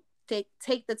don't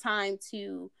take the time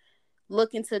to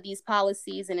look into these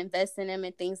policies and invest in them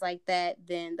and things like that,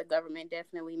 then the government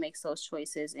definitely makes those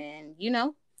choices. And, you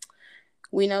know,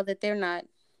 we know that they're not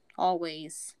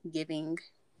always giving.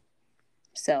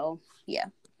 So, yeah.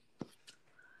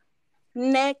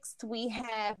 Next, we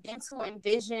have dental and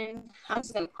vision. I'm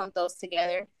just going to clump those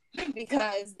together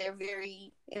because they're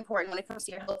very important when it comes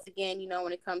to your health. Again, you know,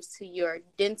 when it comes to your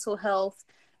dental health,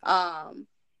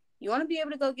 you want to be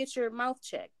able to go get your mouth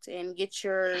checked and get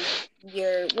your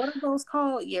what are those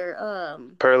called? Your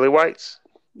pearly whites.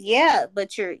 Yeah,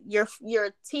 but your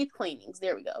teeth cleanings.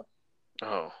 There we go.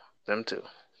 Oh, them too.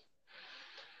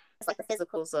 It's like the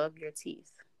physicals of your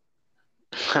teeth.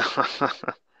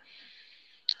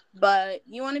 But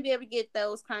you want to be able to get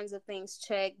those kinds of things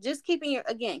checked. Just keeping your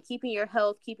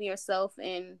health, keeping yourself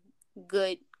in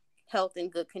good health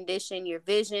and good condition. Your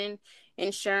vision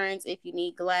insurance. If you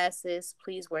need glasses,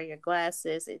 please wear your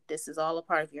glasses. If this is all a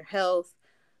part of your health,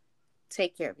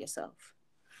 take care of yourself.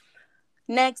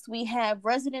 Next, we have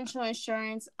residential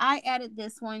insurance. I added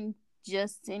this one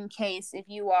just in case if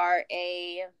you are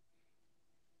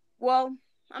well,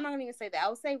 I'm not going to even say that. I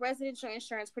would say residential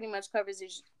insurance pretty much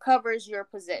covers your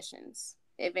possessions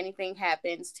if anything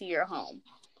happens to your home,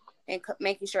 and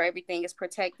making sure everything is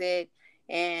protected.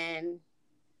 And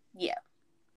yeah,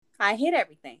 I hit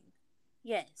everything.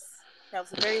 Yes, that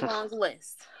was a very long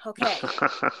list. Okay.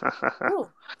 Ooh,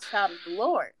 child of the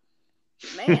Lord.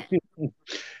 Man.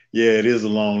 Yeah, it is a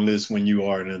long list when you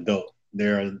are an adult.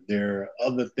 There are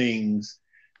other things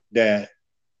that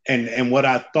and what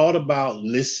I thought about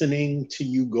listening to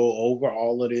you go over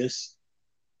all of this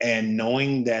and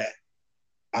knowing that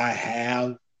I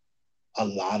have a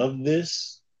lot of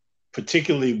this,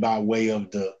 particularly by way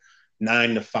of the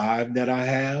 9 to 5 that I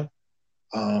have.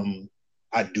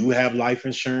 I do have life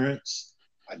insurance.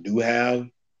 I do have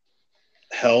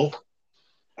health.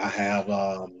 I have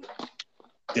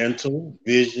dental,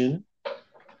 vision.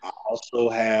 I also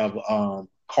have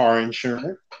car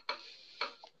insurance.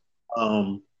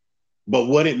 But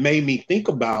what it made me think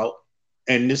about,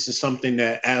 and this is something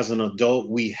that as an adult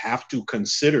we have to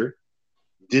consider,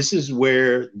 this is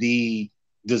where the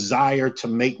desire to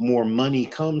make more money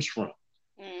comes from.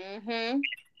 Mm-hmm.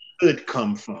 Could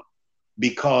come from,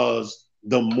 because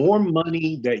the more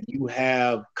money that you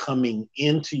have coming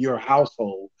into your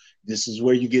household, this is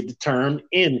where you get the term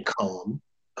income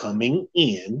coming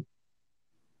in.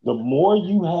 The more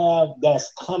you have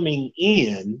that's coming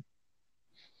in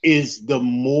is the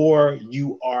more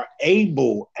you are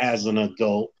able as an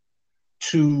adult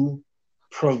to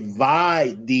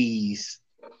provide these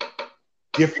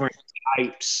different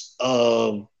types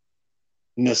of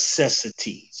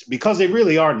necessities, because they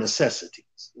really are necessities.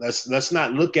 Let's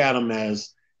not look at them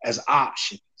as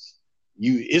options.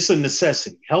 It's a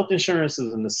necessity. Health insurance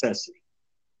is a necessity.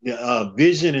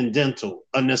 Vision and dental,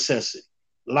 a necessity.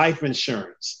 Life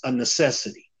insurance, a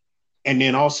necessity. And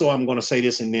then also, I'm going to say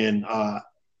this, and then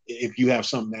if you have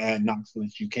something to add, Knoxville,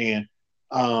 you can.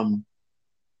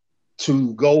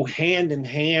 To go hand in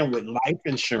hand with life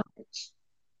insurance,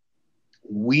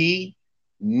 we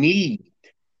need,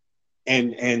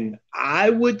 and I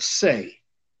would say,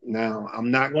 now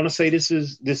I'm not going to say this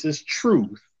is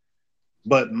truth,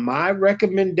 but my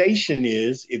recommendation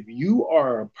is, if you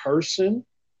are a person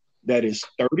that is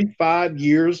 35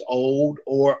 years old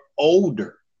or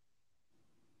older,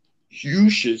 you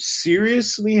should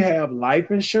seriously have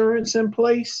life insurance in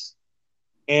place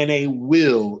and a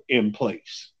will in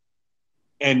place.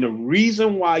 And the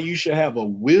reason why you should have a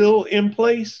will in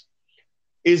place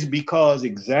is because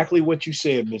exactly what you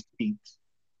said, Ms. Pete.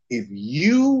 If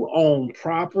you own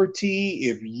property,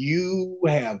 if you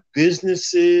have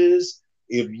businesses,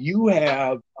 if you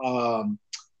have one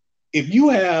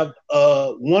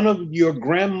of your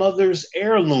grandmother's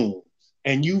heirlooms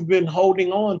and you've been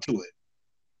holding on to it,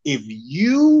 if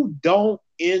you don't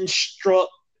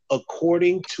instruct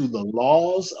according to the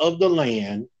laws of the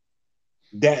land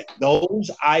that those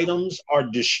items are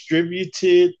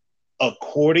distributed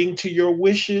according to your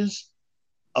wishes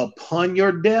upon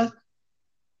your death,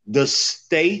 the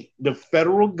state, the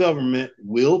federal government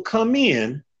will come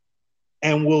in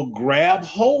and will grab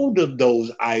hold of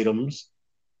those items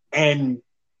and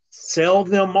sell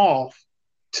them off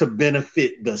to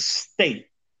benefit the state,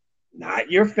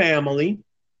 not your family,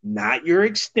 not your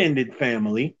extended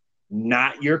family,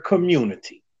 not your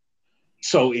community.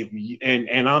 So if you,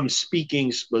 and I'm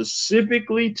speaking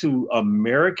specifically to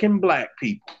American Black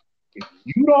people, if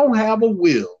you don't have a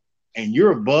will and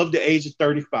you're above the age of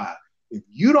 35, if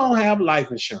you don't have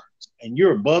life insurance and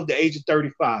you're above the age of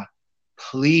 35,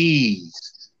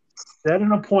 please set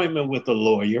an appointment with a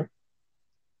lawyer.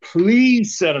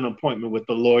 Please set an appointment with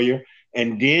the lawyer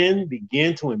and then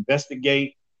begin to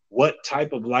investigate what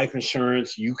type of life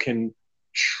insurance you can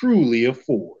truly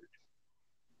afford.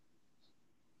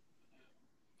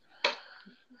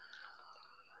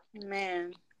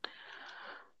 Man.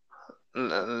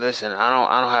 Listen,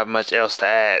 I don't have much else to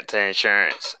add to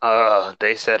insurance.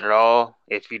 They said it all.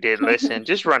 If you didn't listen,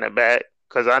 just run it back,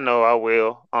 cause I know I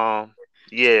will.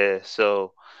 Yeah.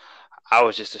 So I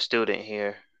was just a student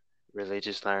here, really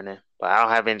just learning. But I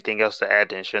don't have anything else to add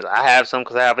to insurance. I have some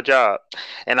because I have a job,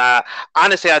 and I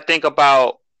honestly I think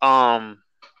about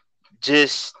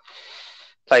just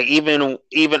like even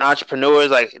entrepreneurs,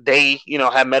 like they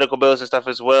have medical bills and stuff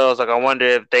as well. It's like I wonder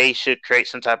if they should create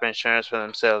some type of insurance for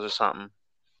themselves or something.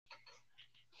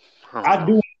 I don't I know.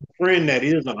 do have a friend that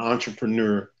is an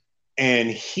entrepreneur, and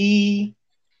he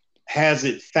has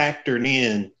it factored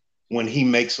in when he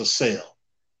makes a sale.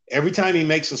 Every time he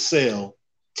makes a sale,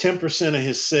 10% of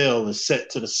his sale is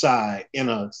set to the side in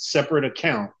a separate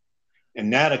account.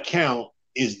 And that account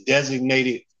is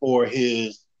designated for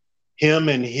him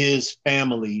and his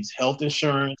family's health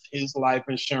insurance, his life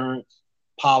insurance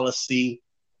policy,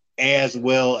 as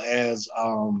well as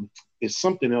it's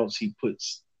something else he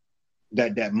puts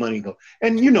that money go.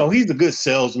 And he's a good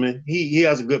salesman. He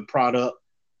has a good product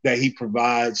that he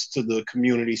provides to the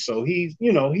community. So he's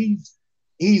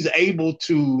able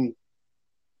to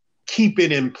keep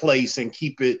it in place and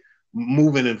keep it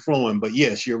moving and flowing. But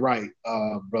yes, you're right,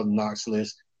 Brother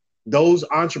Knoxless. Those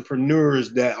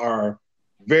entrepreneurs that are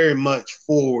very much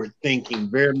forward thinking,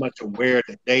 very much aware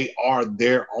that they are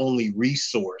their only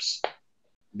resource,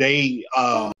 they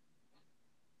have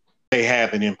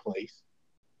it in place.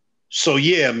 So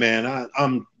yeah, man,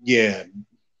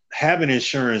 having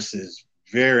insurance is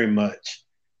very much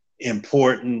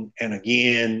important. And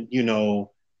again,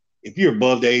 if you're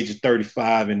above the age of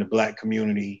 35 in the Black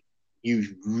community, you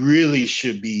really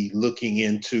should be looking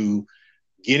into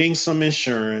getting some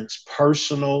insurance,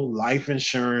 personal life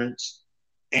insurance,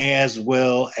 as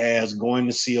well as going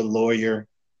to see a lawyer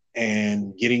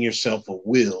and getting yourself a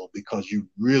will, because you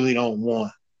really don't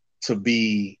want to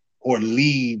be or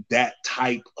leave that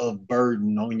type of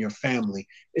burden on your family,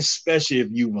 especially if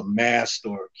you've amassed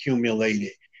or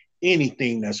accumulated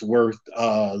anything that's worth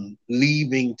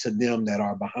leaving to them that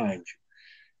are behind you.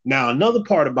 Now, another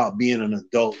part about being an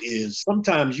adult is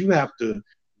sometimes you have to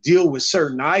deal with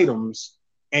certain items,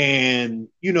 and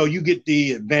you get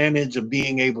the advantage of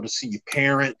being able to see your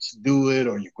parents do it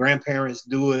or your grandparents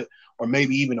do it, or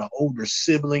maybe even an older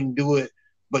sibling do it.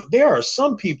 But there are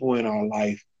some people in our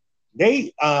life,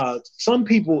 some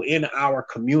people in our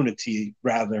community,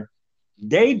 rather,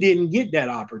 they didn't get that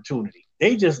opportunity.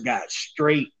 They just got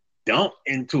straight dumped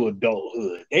into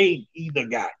adulthood. They either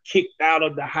got kicked out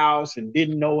of the house and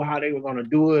didn't know how they were going to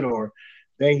do it, or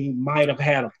they might have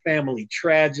had a family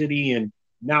tragedy and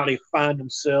now they find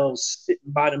themselves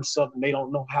sitting by themselves and they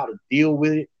don't know how to deal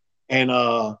with it. And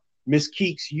Miss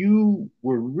Keeks, you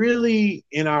were really,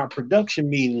 in our production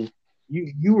meeting,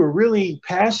 you were really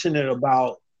passionate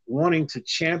about wanting to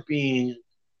champion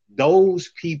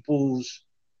those people's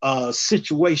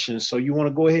situations. So you want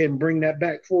to go ahead and bring that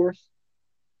back for us?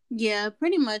 Yeah,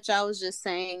 pretty much. I was just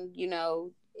saying,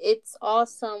 it's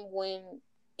awesome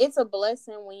it's a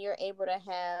blessing when you're able to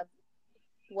have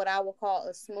what I would call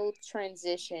a smooth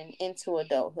transition into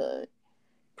adulthood.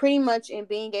 Pretty much in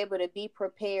being able to be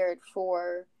prepared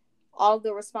for all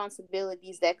the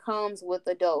responsibilities that comes with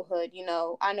adulthood.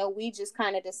 I know we just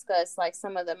kind of discussed like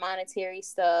some of the monetary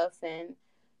stuff and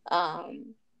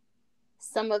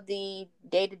some of the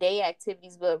day-to-day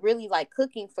activities, but really like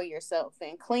cooking for yourself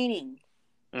and cleaning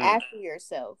after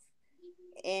yourself,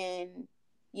 and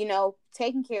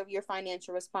taking care of your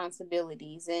financial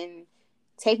responsibilities and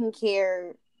taking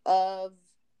care of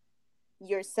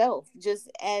yourself,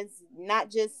 just as not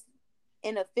just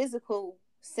in a physical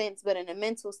sense but in a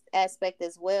mental aspect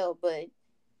as well, but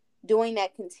doing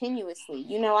that continuously.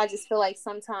 I just feel like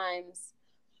sometimes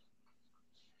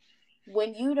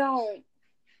when you don't,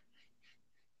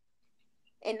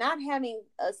 and not having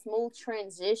a smooth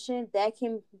transition, that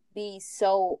can be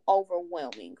so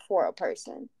overwhelming for a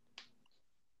person.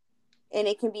 And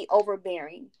it can be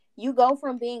overbearing. You go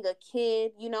from being a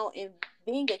kid, and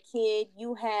being a kid,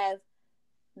 you have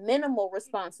minimal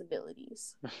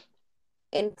responsibilities.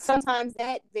 And sometimes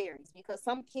that varies because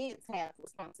some kids have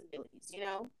responsibilities,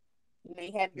 You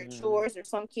may have your chores, or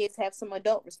some kids have some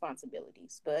adult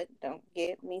responsibilities, but don't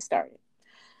get me started.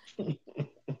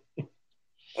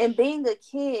 And being a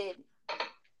kid,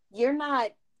 you're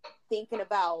not thinking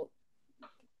about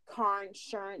car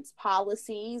insurance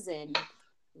policies and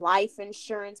life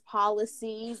insurance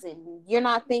policies, and you're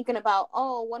not thinking about,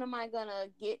 oh, what am I gonna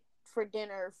get for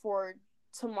dinner for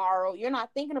tomorrow? You're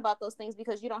not thinking about those things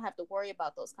because you don't have to worry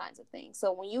about those kinds of things.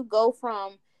 So when you go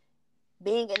from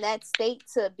being in that state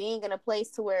to being in a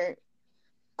place to where,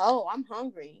 oh, I'm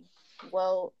hungry,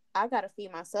 well, I gotta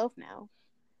feed myself now.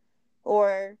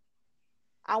 Or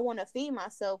I want to feed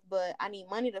myself, but I need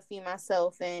money to feed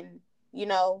myself, and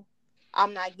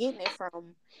I'm not getting it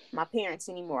from my parents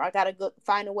anymore. I gotta go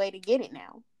find a way to get it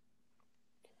now.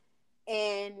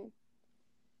 And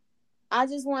I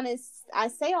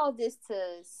say all this to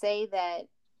say that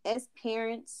as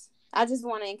parents, I just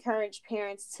want to encourage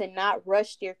parents to not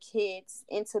rush their kids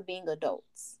into being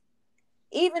adults.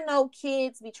 Even though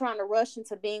kids be trying to rush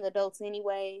into being adults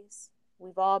anyways,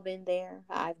 we've all been there.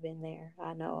 I've been there.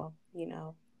 I know,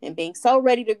 and being so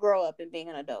ready to grow up and being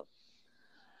an adult.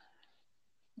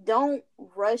 Don't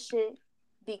rush it,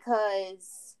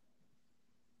 because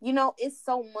you know, it's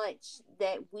so much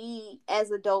that we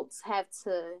as adults have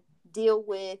to deal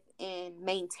with and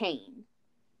maintain.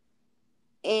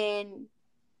 And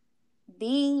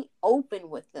be open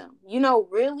with them. You know,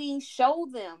 really show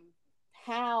them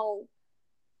how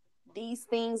these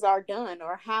things are done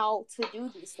or how to do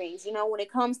these things. You know, when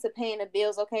it comes to paying the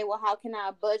bills, okay, well, how can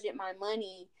I budget my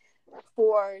money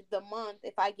for the month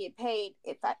if I get paid,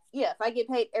 if I get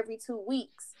paid every 2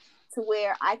 weeks, to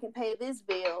where I can pay this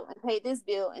bill and pay this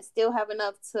bill and still have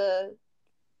enough to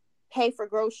pay for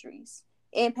groceries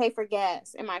and pay for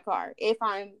gas in my car if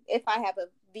I have a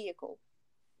vehicle,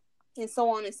 and so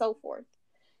on and so forth.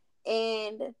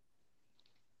 And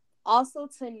also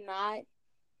to not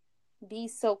be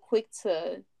so quick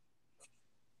to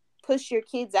push your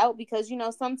kids out, because you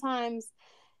know sometimes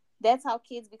that's how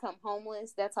kids become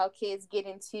homeless. That's how kids get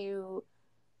into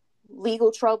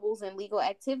legal troubles and legal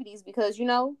activities, because you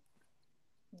know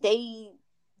they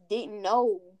didn't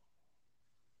know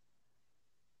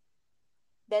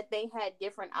that they had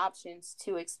different options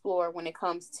to explore when it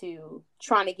comes to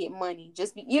trying to get money.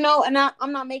 Just be, you know, and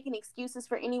I'm not making excuses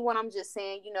for anyone. I'm just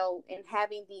saying, you know, in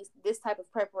having this type of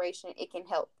preparation, it can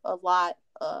help a lot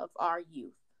of our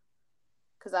youth.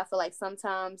 Because I feel like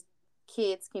sometimes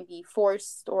kids can be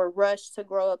forced or rushed to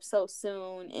grow up so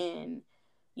soon, and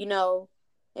you know,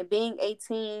 and being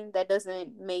 18, that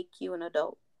doesn't make you an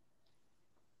adult.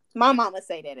 My mama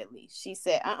say that, at least. She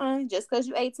said, just because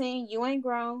you 18, you ain't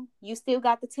grown. You still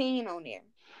got the teen on there.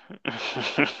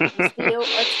 You still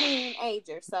a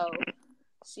teenager. So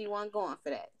she wasn't going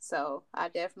for that. So I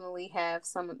definitely have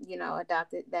some, you know,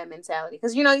 adopted that mentality.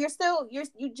 Because, you know, you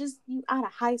out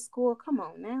of high school. Come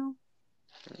on now.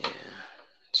 Yeah.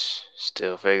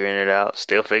 Still figuring it out.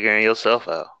 Still figuring yourself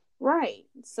out. Right.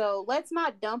 So let's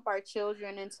not dump our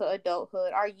children into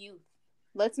adulthood, our youth.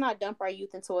 Let's not dump our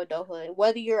youth into adulthood,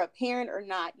 whether you're a parent or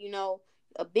not. You know,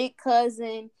 a big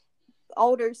cousin,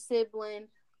 older sibling,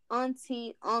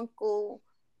 auntie, uncle,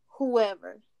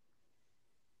 whoever.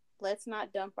 Let's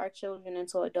not dump our children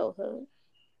into adulthood.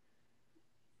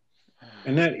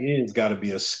 And that is got to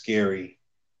be a scary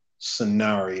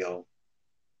scenario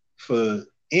for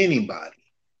anybody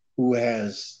who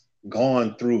has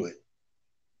gone through it,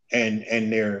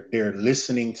 and they're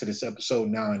listening to this episode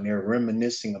now, and they're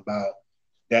reminiscing about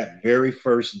that very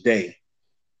first day.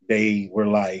 They were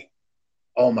like,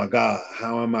 oh my God,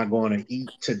 how am I going to eat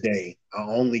today? I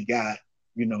only got,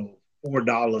 you know,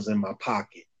 $4 in my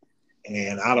pocket,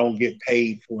 and I don't get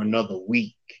paid for another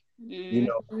week, you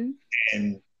know,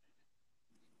 and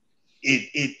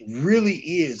it really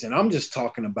is. And I'm just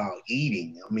talking about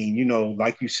eating. I mean, you know,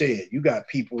 like you said, you got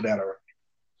people that are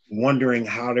wondering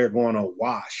how they're going to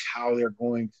wash, how they're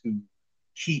going to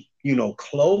keep, you know,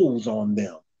 clothes on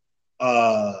them.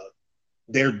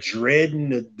 They're dreading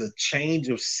the change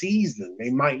of season. They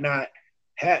might not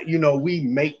have, you know, we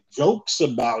make jokes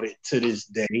about it to this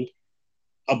day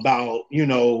about, you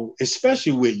know,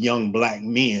 especially with young black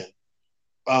men.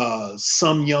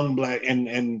 Some young black,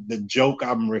 and the joke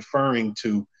I'm referring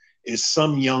to is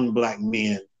some young black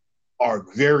men are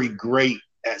very great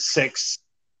at sex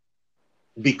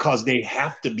because they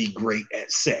have to be great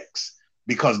at sex,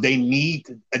 because they need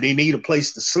a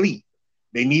place to sleep.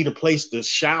 They need a place to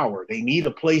shower. They need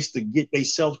a place to get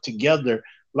themselves together.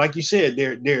 Like you said,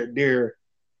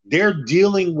 they're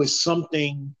dealing with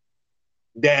something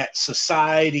that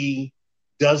society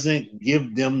doesn't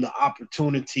give them the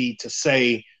opportunity to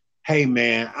say, hey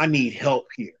man, I need help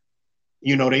here.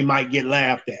 You know, they might get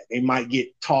laughed at. They might get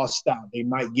tossed out. They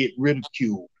might get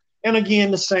ridiculed. And again,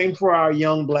 the same for our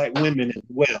young black women as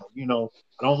well. You know,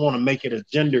 I don't want to make it a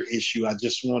gender issue. I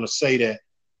just want to say that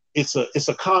it's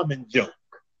a common joke.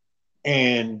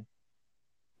 And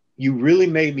you really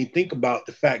made me think about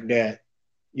the fact that,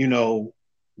 you know,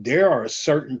 there are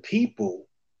certain people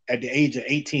at the age of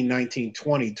 18, 19,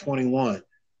 20, 21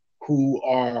 who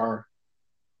are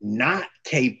not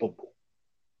capable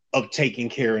of taking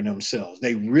care of themselves.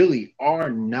 They really are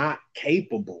not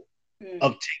capable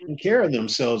of taking care of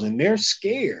themselves, and they're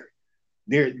scared.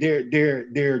 They're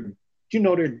you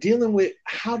know, they're dealing with,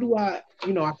 how do I,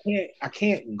 you know, I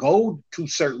can't go to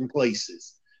certain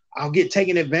places. I'll get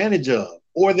taken advantage of,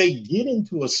 or they get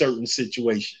into a certain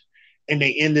situation and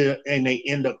they end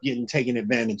up getting taken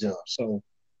advantage of. So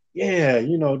yeah,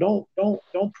 you know,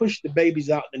 don't push the babies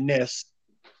out the nest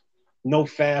no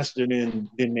faster than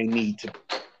they need to.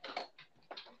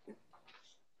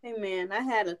 Hey man, I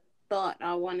had a thought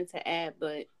I wanted to add,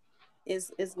 but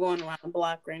it's going around the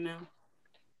block right now.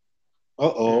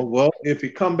 Uh-oh. Well, if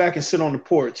you come back and sit on the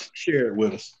porch, share it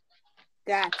with us.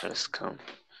 Gotcha. Let's come.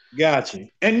 Gotcha.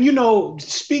 And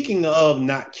speaking of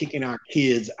not kicking our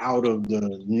kids out of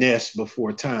the nest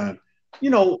before time, you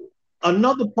know,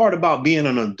 another part about being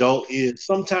an adult is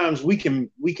sometimes we can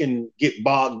get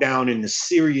bogged down in the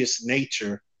serious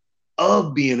nature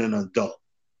of being an adult.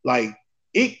 Like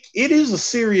it is a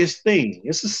serious thing.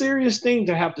 It's a serious thing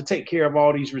to have to take care of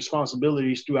all these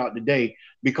responsibilities throughout the day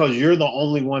because you're the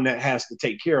only one that has to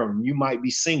take care of them. You might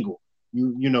be single.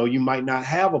 You might not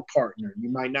have a partner. You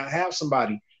might not have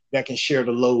somebody that can share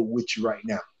the load with you right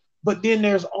now. But then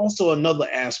there's also another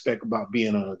aspect about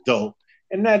being an adult,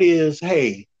 and that is,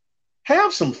 hey,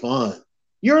 have some fun.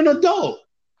 You're an adult.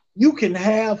 You can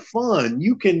have fun.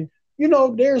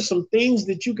 There's some things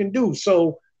that you can do.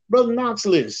 So, Brother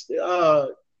Knoxless,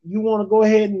 you want to go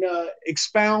ahead and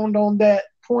expound on that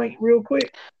point real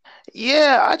quick?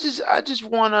 Yeah, I just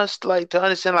want us like to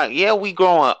understand like yeah, we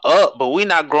growing up, but we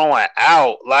not growing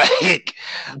out. Like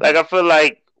I feel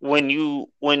like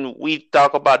when we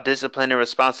talk about discipline and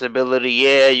responsibility,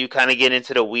 yeah, you kind of get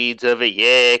into the weeds of it.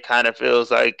 Yeah, it kind of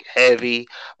feels like heavy.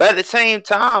 But at the same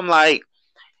time, like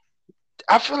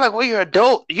I feel like when you're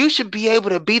adult, you should be able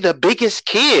to be the biggest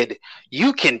kid.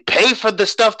 You can pay for the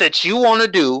stuff that you want to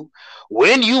do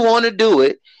when you want to do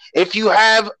it. If you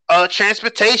have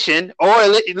transportation, or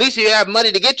at least you have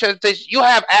money to get transportation, you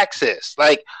have access.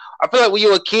 Like I feel like when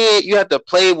you're a kid, you have to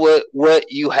play with what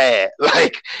you had.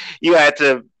 Like you had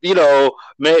to,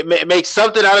 make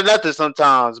something out of nothing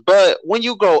sometimes. But when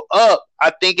you grow up,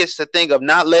 I think it's the thing of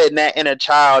not letting that inner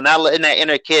child, not letting that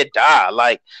inner kid die.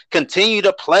 Like continue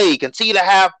to play, continue to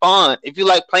have fun. If you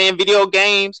like playing video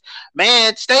games,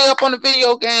 man, stay up on the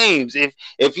video games.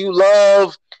 If you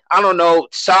love, I don't know,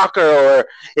 soccer, or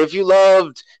if you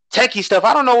loved techie stuff,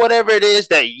 I don't know, whatever it is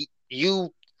that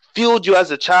you fueled you as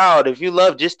a child. If you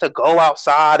love just to go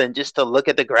outside and just to look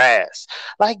at the grass,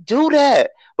 like do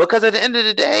that. Because at the end of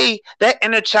the day, that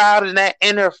inner child and that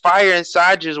inner fire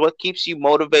inside you is what keeps you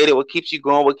motivated, what keeps you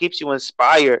going, what keeps you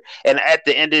inspired, and at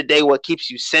the end of the day, what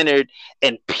keeps you centered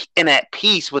and at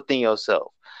peace within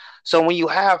yourself. So when you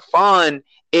have fun,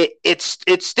 it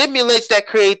stimulates that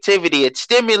creativity. It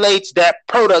stimulates that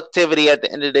productivity at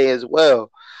the end of the day as well.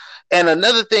 And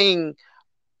another thing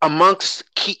amongst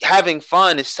having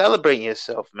fun is celebrating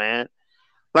yourself, man.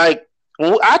 Like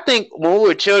I think when we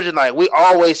were children, like we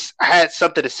always had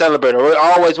something to celebrate, or we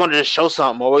always wanted to show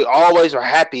something, or we always were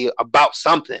happy about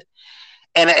something.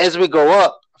 And as we grow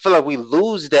up, I feel like we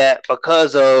lose that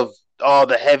because of all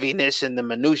the heaviness and the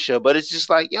minutia. But it's just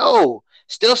like, yo,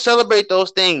 still celebrate those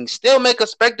things, still make a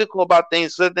spectacle about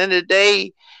things. So at the end of the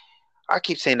day, I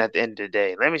keep saying at the end of the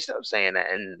day. Let me stop saying that.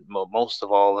 And most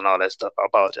of all, and all that stuff. I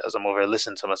apologize. I'm over here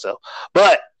listening to myself.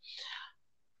 But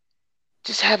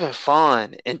just having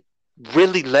fun and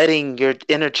really letting your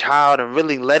inner child and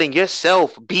really letting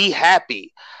yourself be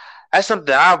happy. That's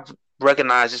something I've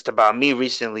recognized just about me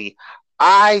recently.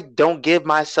 I don't give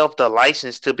myself the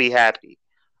license to be happy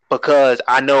because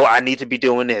I know I need to be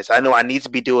doing this. I know I need to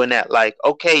be doing that. Like,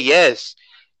 okay, yes,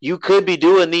 you could be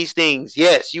doing these things.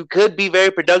 Yes, you could be very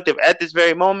productive at this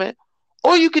very moment.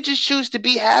 Or you could just choose to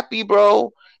be happy,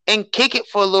 bro, and kick it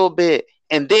for a little bit.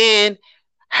 And then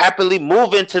happily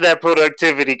move into that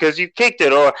productivity because you kicked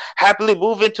it, or happily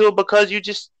move into it because you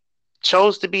just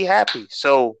chose to be happy.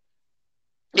 So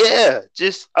yeah,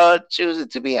 just choosing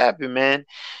to be happy, man.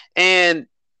 And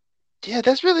yeah,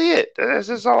 that's really it. That's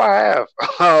just all I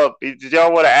have. Did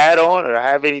y'all want to add on or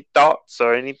have any thoughts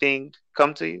or anything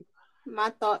come to you?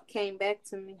 My thought came back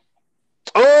to me.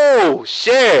 Oh,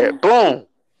 share. Boom.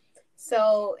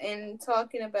 So, in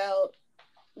talking about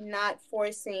not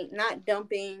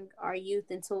dumping our youth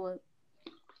into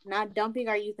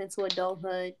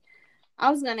adulthood,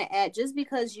 I was gonna add, just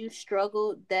because you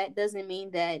struggled, that doesn't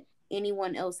mean that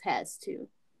anyone else has to.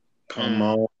 Come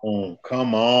Mm. on,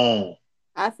 come on.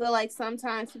 I feel like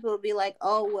sometimes people will be like,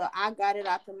 "Oh, well, I got it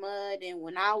out the mud, and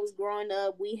when I was growing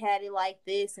up, we had it like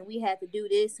this, and we had to do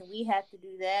this, and we had to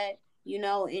do that."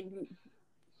 And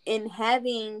in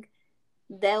having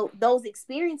those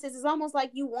experiences, it's almost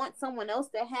like you want someone else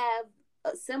to have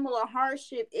a similar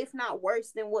hardship, if not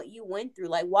worse, than what you went through.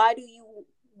 Like, why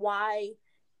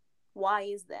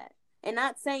is that? And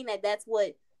not saying that that's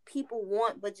what people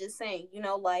want, but just saying,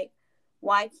 like,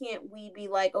 why can't we be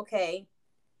like, okay,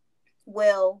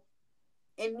 well,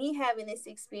 in me having this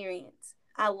experience,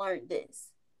 I learned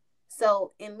this.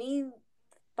 So, in me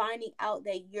finding out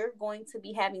that you're going to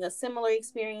be having a similar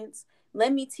experience,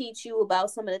 let me teach you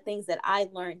about some of the things that I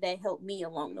learned that helped me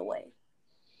along the way.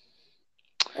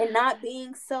 And not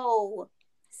being so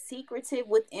secretive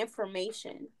with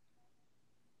information.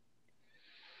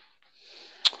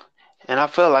 And I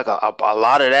feel like a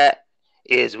lot of that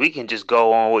is we can just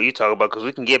go on what you talk about because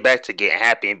we can get back to getting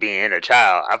happy and being inner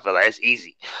child. I feel like it's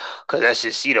easy because that's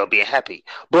just being happy.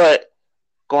 But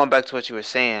going back to what you were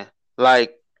saying,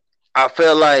 like I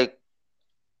feel like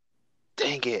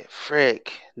dang it,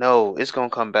 frick, no, it's gonna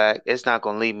come back. It's not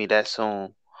gonna leave me that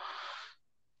soon.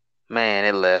 Man,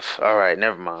 it left. All right,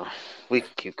 never mind. We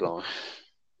can keep going.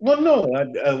 Well, no,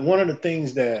 one of the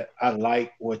things that I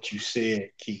like what you said,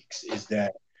 Keeks, is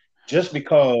that just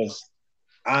because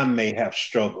I may have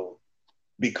struggled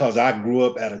because I grew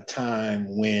up at a time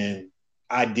when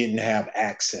I didn't have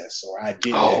access or I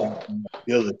didn't have Oh,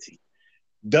 the ability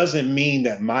doesn't mean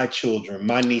that my children,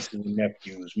 my nieces and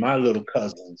nephews, my little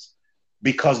cousins,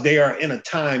 because they are in a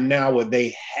time now where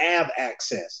they have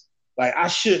access. Like I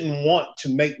shouldn't want to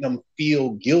make them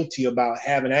feel guilty about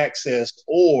having access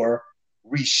or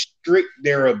restrict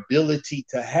their ability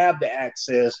to have the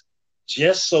access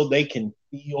just so they can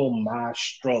feel my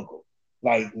struggle.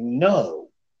 Like, no,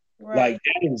 like Right.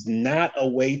 that is not a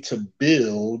way to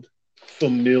build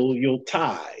familial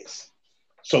ties.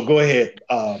 So go ahead,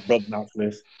 Brother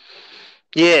Northwest.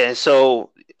 yeah.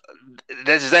 So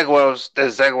that's exactly what I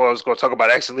was going to talk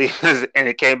about actually, and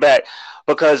it came back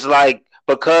because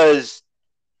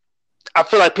I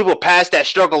feel like people pass that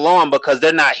struggle on because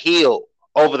they're not healed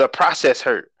over the process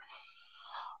hurt,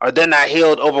 or they're not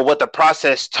healed over what the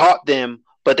process taught them,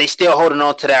 but they still holding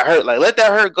on to that hurt. Like let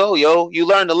that hurt go, yo. You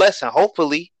learned the lesson,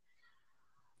 hopefully,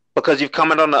 because you've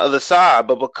come out on the other side,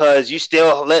 but because you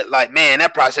still let like, man,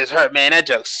 that process hurt, man, that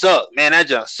junk sucked, man, that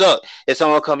junk sucked. If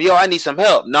someone come, yo, I need some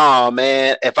help. No,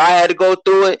 man, if I had to go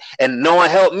through it and no one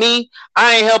helped me,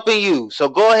 I ain't helping you. So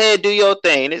go ahead, do your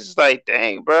thing. It's just like,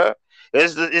 dang, bro.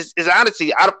 It's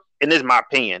honestly, and this is my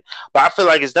opinion, but I feel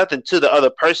like it's nothing to the other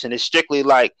person. It's strictly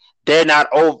like they're not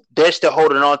over, they're still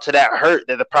holding on to that hurt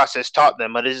that the process taught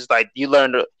them. But it's just like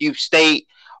you stayed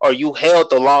or you held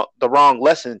the wrong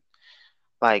lesson.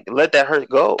 Like let that hurt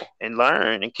go and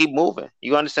learn and keep moving.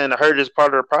 You understand the hurt is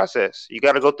part of the process. You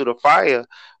got to go through the fire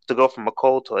to go from a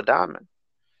coal to a diamond.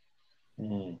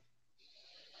 Mm.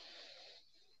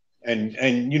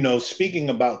 And speaking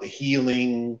about the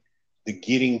healing, the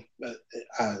getting,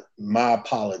 my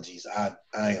apologies. I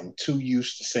am too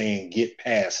used to saying get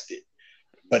past it,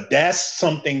 but that's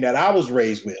something that I was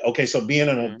raised with. Okay, so being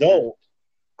an Hmm. adult,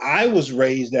 I was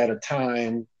raised at a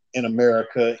time in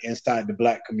America inside the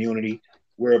black community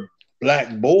where black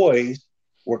boys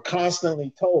were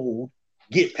constantly told,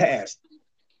 get past it.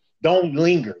 Don't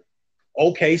linger.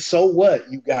 Okay, so what?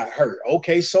 You got hurt.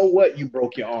 Okay, so what? You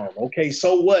broke your arm. Okay,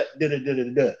 so what? Da da da da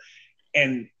da.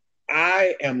 And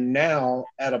I am now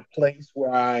at a place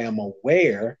where I am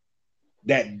aware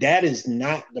that that is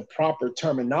not the proper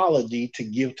terminology to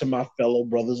give to my fellow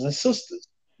brothers and sisters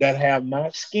that have my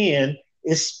skin,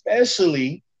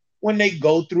 especially when they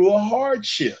go through a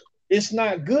hardship. It's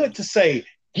not good to say,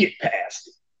 get past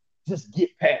it, just get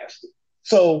past it.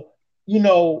 So,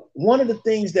 one of the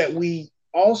things that we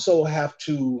also have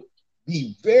to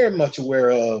be very much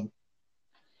aware of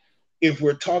if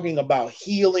we're talking about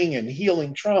healing and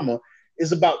healing trauma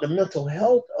is about the mental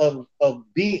health of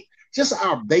being just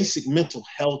our basic mental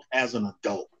health as an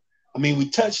adult. I mean, we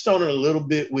touched on it a little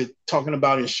bit with talking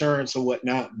about insurance or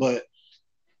whatnot, but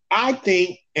I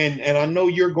think, and I know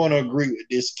you're going to agree with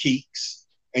this, Keeks,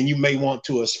 and you may want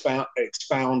to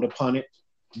expound upon it,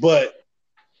 but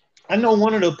I know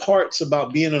one of the parts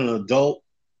about being an adult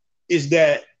is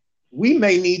that we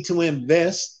may need to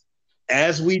invest,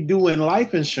 as we do in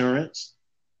life insurance,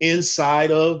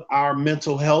 inside of our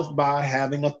mental health by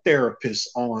having a therapist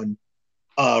on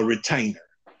a retainer.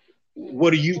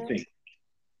 What do you Mhm. think?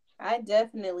 I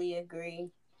definitely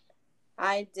agree.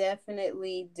 I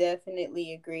definitely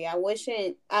agree. I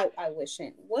wishn't.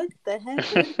 What the heck?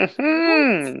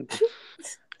 What?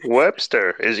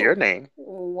 Webster is your name.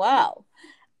 Wow.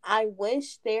 I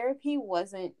wish therapy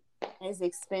wasn't as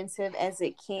expensive as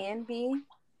it can be,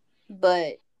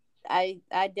 but I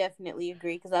definitely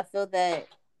agree because I feel that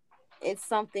it's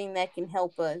something that can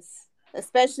help us,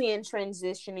 especially in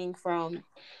transitioning from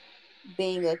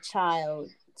being a child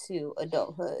to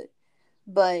adulthood.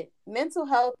 But mental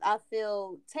health, I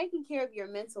feel taking care of your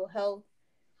mental health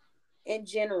in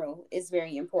general is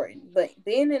very important. But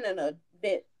being in an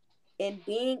bit and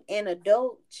being an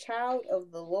adult child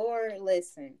of the Lord,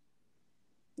 listen,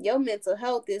 your mental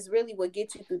health is really what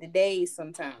gets you through the days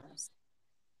sometimes.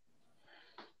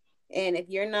 And if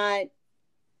you're not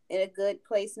in a good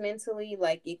place mentally,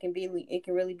 like it can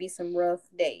really be some rough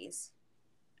days.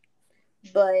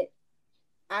 But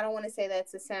I don't want to say that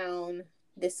to sound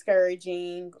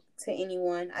discouraging to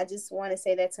anyone. I just want to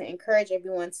say that to encourage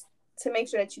everyone to make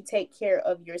sure that you take care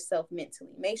of yourself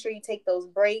mentally. Make sure you take those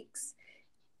breaks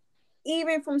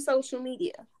even from social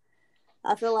media.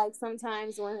 I feel like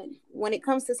sometimes when it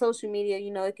comes to social media,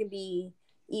 you know, it can be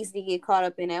easy to get caught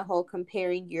up in that whole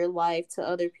comparing your life to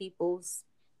other people's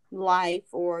life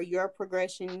or your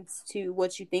progressions to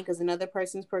what you think is another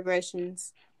person's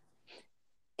progressions.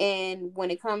 And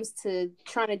when it comes to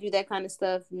trying to do that kind of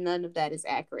stuff, none of that is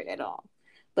accurate at all.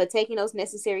 But taking those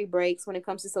necessary breaks when it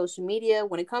comes to social media,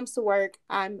 when it comes to work,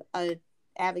 I'm a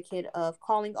advocate of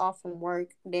calling off from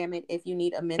work. Damn it, if you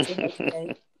need a mental health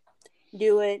day,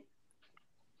 do it.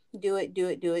 Do it, do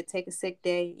it, do it. Take a sick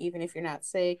day, even if you're not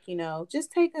sick, you know,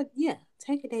 just take a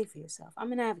day for yourself.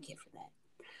 I'm an advocate for that.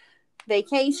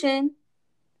 Vacation.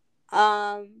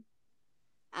 I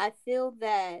feel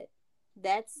that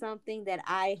that's something that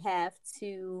I have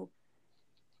to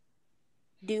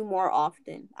do more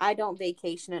often. I don't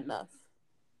vacation enough.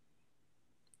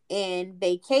 And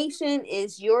vacation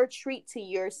is your treat to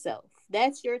yourself.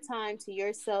 That's your time to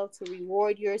yourself to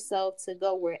reward yourself, to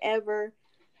go wherever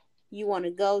you want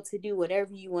to go, to do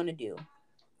whatever you want to do.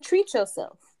 Treat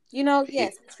yourself. You know,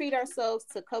 yes, we treat ourselves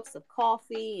to cups of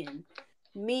coffee and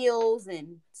meals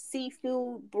and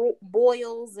seafood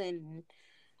boils and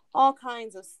all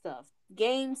kinds of stuff.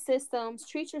 Game systems.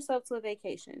 Treat yourself to a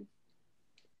vacation.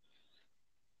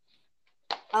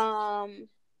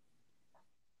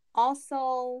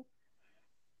 Also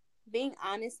being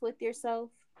honest with yourself.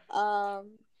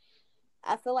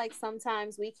 I feel like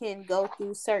sometimes we can go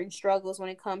through certain struggles when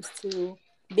it comes to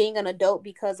being an adult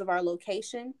because of our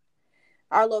location.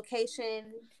 Our location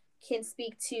can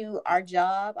speak to our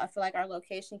job. I feel like our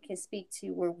location can speak to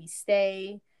where we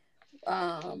stay,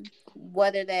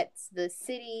 whether that's the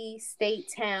city, state,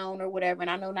 town, or whatever. And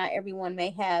I know not everyone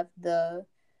may have the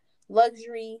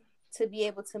luxury to be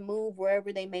able to move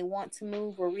wherever they may want to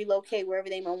move or relocate wherever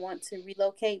they may want to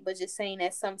relocate. But just saying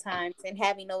that sometimes and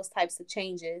having those types of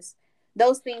changes,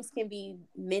 those things can be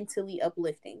mentally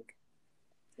uplifting.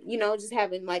 You know, just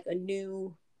having like a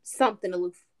new something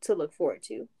to look forward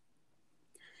to.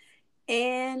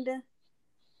 And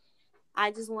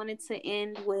I just wanted to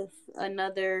end with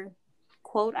another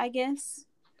quote, I guess.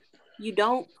 You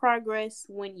don't progress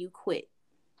when you quit.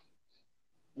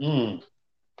 Mm,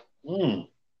 mm,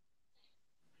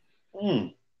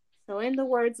 mm. So, in the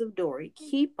words of Dory,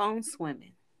 keep on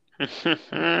swimming.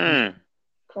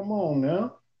 Come on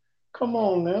now. Come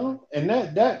on now. And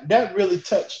that really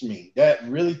touched me. That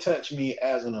really touched me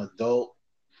as an adult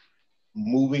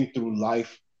moving through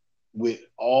life with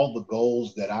all the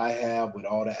goals that I have, with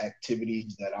all the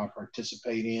activities that I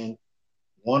participate in.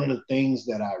 One of the things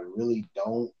that I really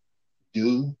don't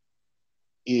do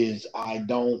is I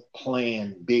don't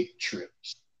plan big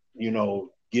trips. You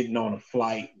know, getting on a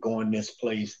flight, going this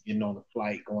place, getting on a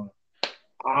flight, going.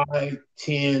 I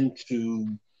tend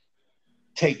to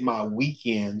take my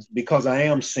weekends because I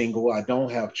am single. I don't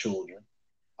have children.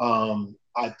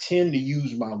 I tend to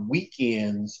use my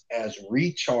weekends as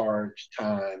recharge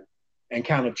time and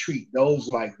kind of treat those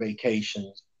like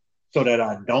vacations so that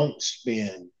I don't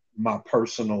spend my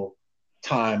personal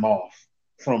time off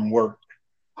from work.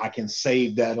 I can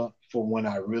save that up for when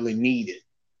I really need it,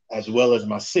 as well as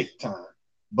my sick time.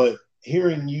 But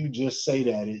hearing you just say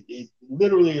that, it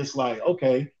literally is like,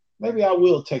 okay, maybe I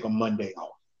will take a Monday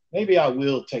off. Maybe I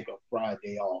will take a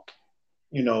Friday off,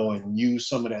 you know, and use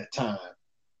some of that time.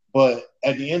 But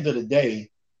at the end of the day,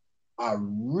 I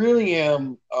really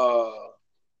am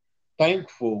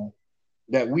thankful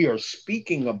that we are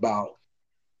speaking about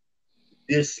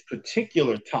this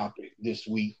particular topic this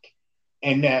week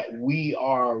and that we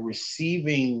are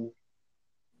receiving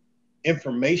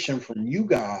information from you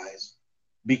guys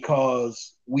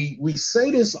because we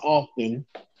say this often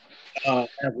as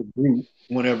a group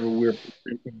whenever we're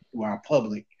presenting to our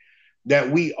public that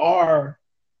we are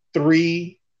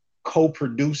three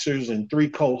co-producers and three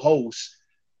co-hosts,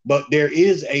 but there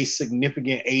is a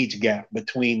significant age gap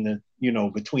between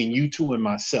between you two and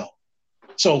myself.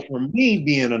 So for me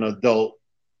being an adult,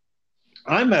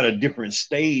 I'm at a different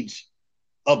stage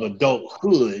of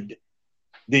adulthood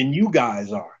than you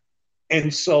guys are.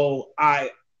 And so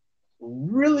I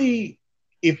really,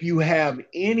 if you have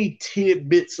any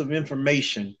tidbits of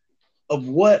information of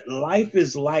what life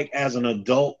is like as an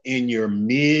adult in your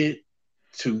mid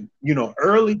to,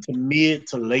 early to mid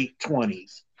to late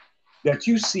 20s that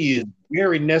you see is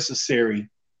very necessary,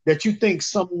 that you think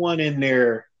someone in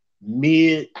their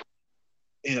mid,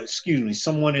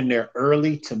 someone in their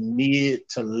early to mid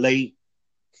to late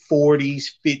 40s,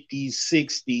 50s,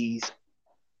 60s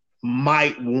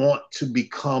might want to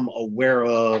become aware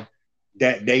of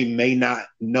that they may not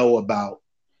know about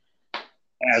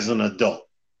as an adult.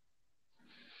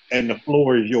 And the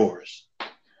floor is yours.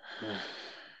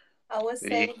 I would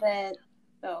say that,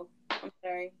 oh,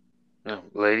 Sorry. No,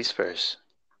 ladies first.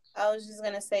 I was just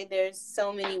gonna say there's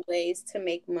so many ways to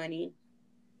make money.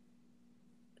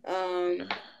 Um,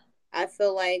 I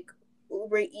feel like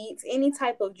Uber Eats, any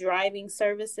type of driving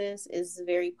services is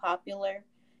very popular,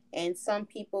 and some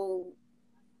people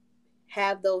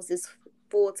have those as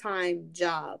full time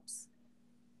jobs.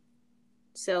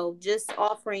 So just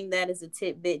offering that as a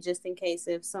tidbit, just in case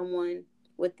if someone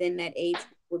within that age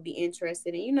would be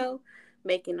interested in,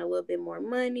 making a little bit more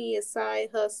money, a side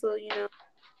hustle,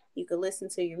 you could listen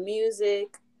to your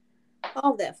music,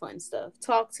 all that fun stuff.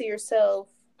 Talk to yourself.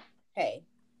 Hey,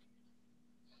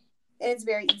 and it's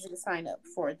very easy to sign up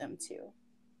for them too.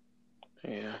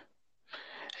 Yeah.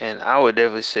 And I would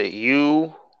definitely say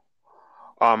you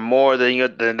are more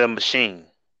than the machine.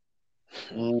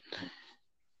 Mm.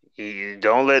 You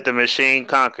don't let the machine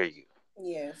conquer you.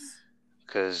 Yes.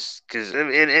 Cause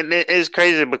and it's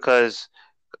crazy because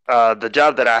the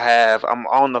job that I have, I'm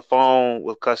on the phone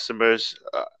with customers,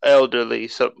 elderly,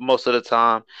 so most of the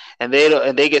time, and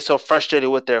they get so frustrated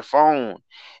with their phone,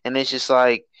 and it's just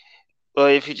like, well,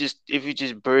 if you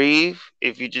just breathe,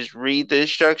 if you just read the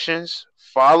instructions,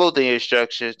 follow the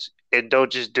instructions, and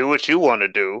don't just do what you want to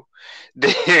do,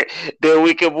 then then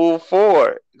we can move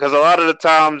forward. Because a lot of the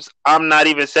times I'm not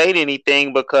even saying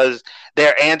anything because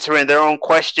they're answering their own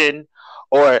question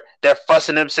or they're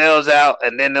fussing themselves out,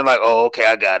 and then they're like, "Oh, okay,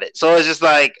 I got it." So it's just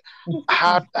like,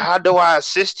 how do I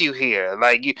assist you here?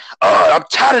 Like, I'm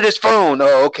tired of this phone.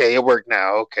 Oh, okay, it worked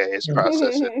now. Okay, it's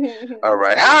processing. All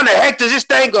right. How in the heck does this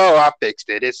thing go? Oh, I fixed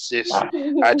it. It's just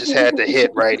I just had to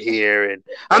hit right here, and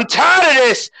I'm tired of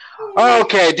this.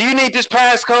 Okay. Do you need this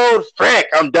passcode? Frick,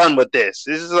 I'm done with this.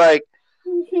 This is like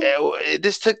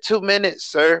this took 2 minutes,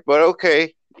 sir. But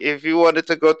okay, if you wanted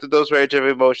to go through those range of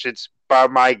emotions,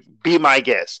 be my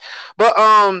guest. But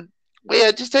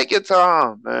yeah, just take your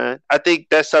time, man. I think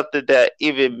that's something that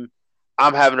even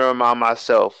I'm having to remind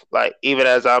myself, like even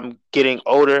as I'm getting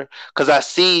older, because I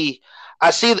see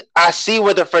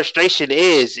where the frustration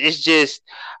is. It's just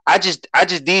I just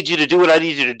need you to do what I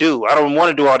need you to do. I don't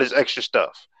want to do all this extra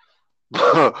stuff.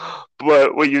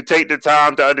 But when you take the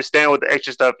time to understand what the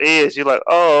extra stuff is, you're like,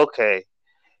 oh, okay,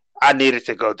 I needed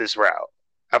to go this route.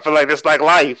 I feel like it's like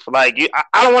life. Like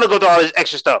I don't want to go through all this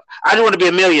extra stuff. I just want to be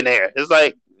a millionaire. It's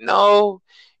like no,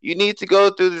 you need to go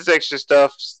through this extra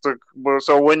stuff.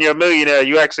 So when you're a millionaire,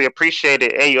 you actually appreciate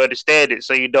it and you understand it,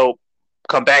 so you don't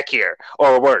come back here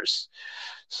or worse.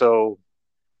 So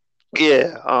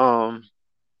yeah,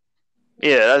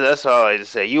 yeah, that's all I like to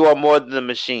say. You are more than the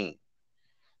machine.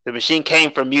 The machine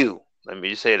came from you. Let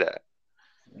me just say that.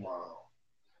 Wow,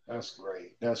 that's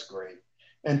great. That's great.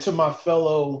 And to my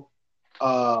fellow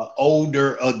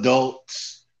older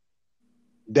adults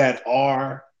that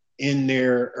are in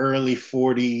their early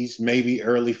 40s, maybe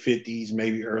early 50s,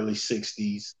 maybe early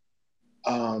 60s,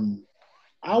 um,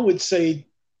 I would say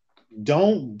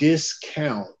don't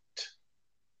discount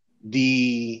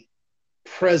the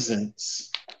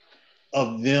presence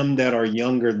of them that are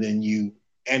younger than you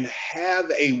and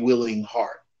have a willing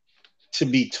heart to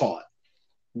be taught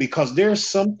because there's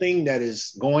something that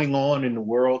is going on in the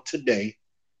world today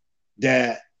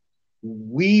that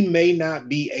we may not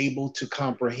be able to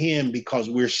comprehend because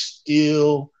we're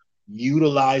still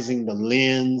utilizing the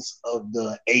lens of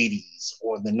the 80s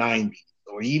or the 90s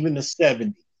or even the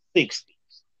 70s, 60s.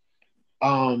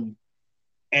 Um,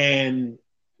 and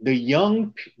the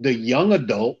young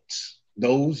adults,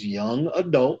 those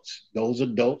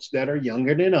adults that are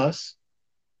younger than us,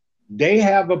 they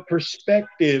have a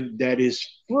perspective that is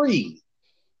free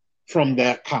from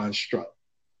that construct.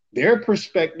 Their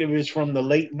perspective is from the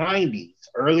late 90s,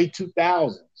 early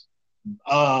 2000s,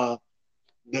 uh,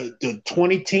 the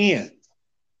 2010s,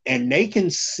 and they can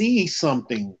see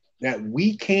something that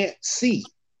we can't see.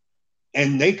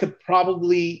 And they could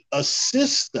probably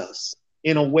assist us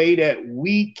in a way that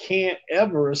we can't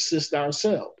ever assist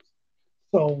ourselves.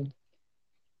 So,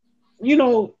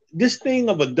 this thing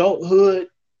of adulthood,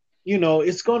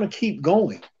 it's going to keep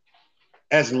going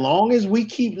as long as we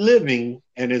keep living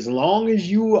and as long as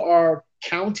you are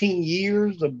counting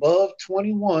years above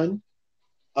 21.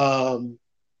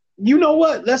 You know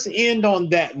what? Let's end on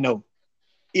that note.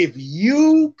 If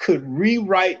you could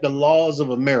rewrite the laws of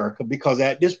America, because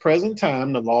at this present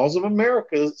time, the laws of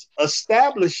America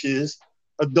establishes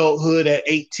adulthood at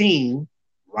 18,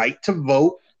 right to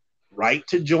vote, right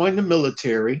to join the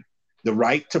military, the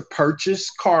right to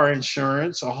purchase car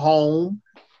insurance, a home,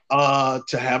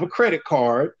 to have a credit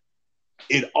card.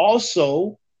 It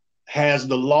also has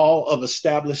the law of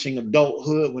establishing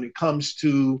adulthood when it comes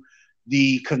to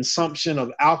the consumption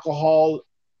of alcohol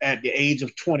at the age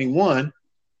of 21.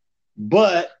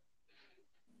 But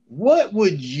What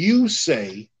would you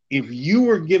say if you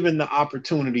were given the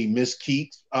opportunity, Miss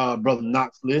Keats, Brother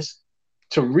Knoxless,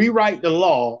 to rewrite the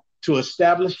law to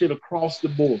establish it across the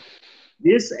board?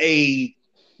 This age,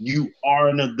 you are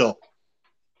an adult.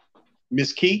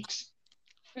 Miss Keats?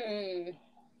 Hmm.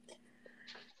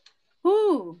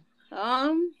 Who?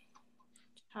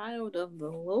 Child of the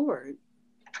Lord.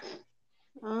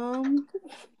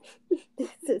 This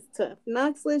is tough.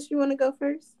 Knoxless, you want to go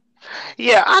first?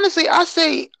 Yeah, honestly,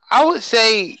 I would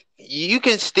say you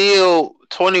can still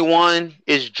 21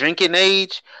 is drinking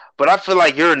age, but I feel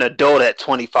like you're an adult at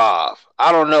 25.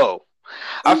 I don't know.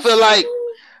 I feel like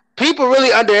people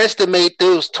really underestimate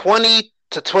those 20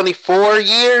 to 24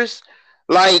 years.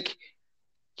 Like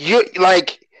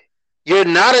like you're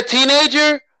not a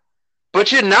teenager,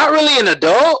 but you're not really an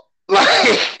adult.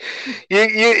 Like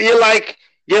you're like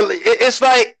it's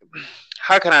like,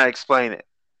 how can I explain it?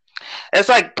 It's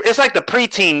like the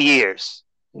preteen years.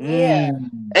 Yeah.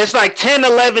 It's like 10,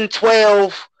 11,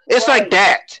 12. It's like Right.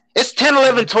 that. It's 10,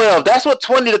 11, 12. That's what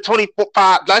 20 to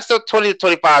 25. That's what 20 to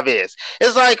 25 is.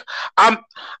 It's like I'm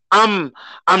I'm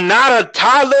I'm not a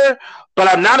toddler, but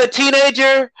I'm not a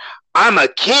teenager. I'm a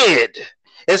kid.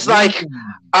 It's like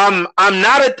I'm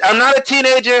not a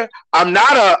teenager. I'm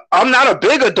not a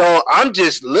big adult. I'm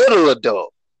just little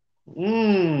adult.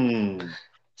 Mm.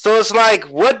 So it's like,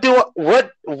 what do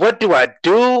I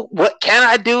do? What can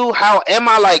I do? How am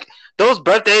I, like those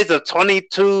birthdays of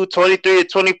 22, 23, and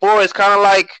 24? It's kind of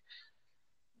like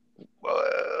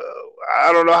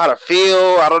I don't know how to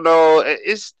feel. I don't know.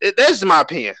 This is my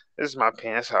opinion. This is my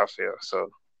opinion. That's how I feel. So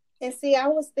And see, I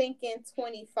was thinking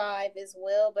 25 as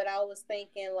well, but I was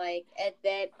thinking like at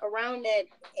that around that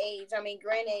age. I mean,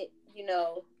 granted,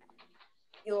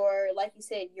 you're like you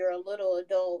said, you're a little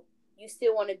adult. You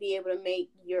still want to be able to make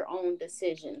your own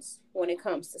decisions when it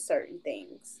comes to certain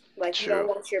things. Like you don't true.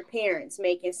 want your parents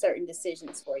making certain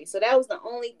decisions for you. So that was the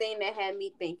only thing that had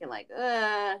me thinking like,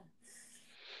 I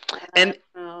And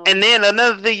don't know. and then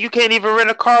another thing, you can't even rent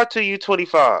a car till you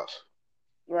 25.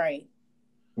 Right.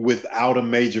 Without a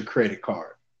major credit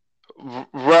card. Right,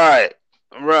 right.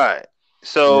 Right.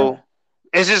 So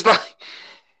it's just like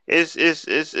it's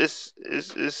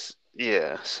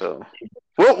yeah. So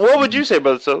what would you say,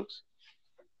 Brother Stokes?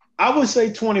 I would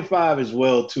say 25 as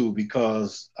well too,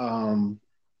 because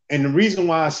and the reason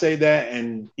why I say that,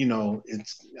 and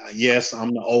it's yes,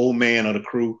 I'm the old man of the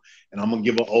crew, and I'm gonna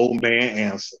give an old man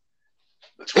answer.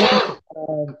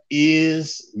 25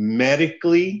 is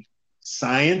medically,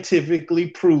 scientifically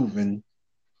proven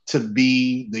to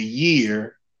be the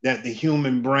year that the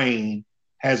human brain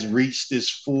has reached this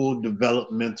full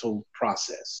developmental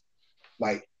process.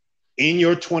 Like in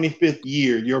your 25th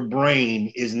year, your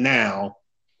brain is now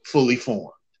fully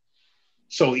formed.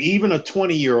 So even a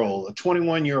 20-year-old, a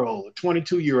 21-year-old, a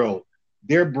 22-year-old,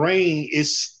 their brain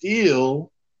is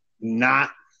still not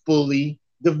fully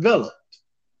developed.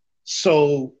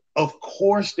 So of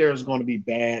course there's going to be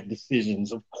bad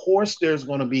decisions. Of course there's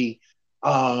going to be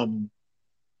um,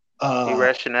 uh,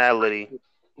 Irrationality.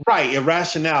 right,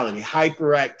 irrationality,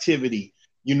 hyperactivity,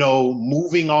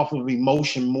 moving off of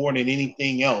emotion more than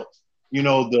anything else.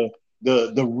 The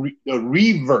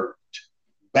revert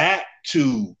back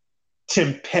to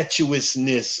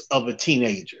tempestuousness of a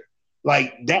teenager.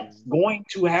 Like that's going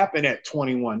to happen at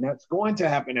 21. That's going to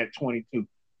happen at 22,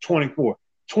 24,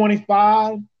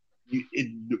 25.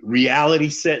 Reality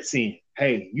sets in.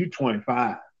 Hey, you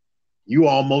 25. You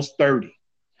almost 30.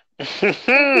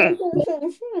 And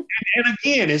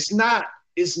again, it's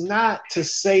not to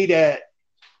say that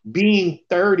being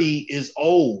 30 is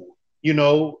old.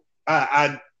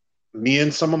 Me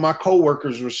and some of my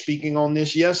coworkers were speaking on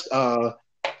this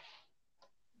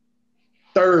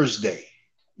Thursday.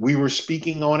 We were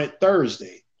speaking on it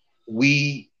Thursday.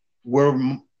 We were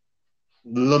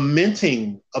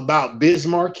lamenting about Biz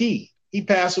Markie. He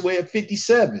passed away at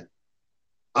 57.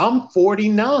 I'm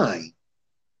 49.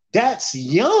 That's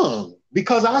young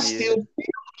because I still feel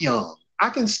young. I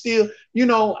can still,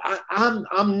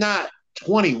 I'm not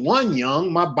 21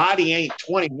 young. My body ain't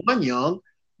 21 young,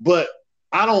 but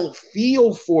I don't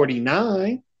feel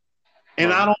 49.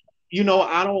 And I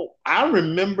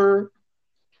remember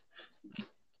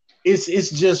it's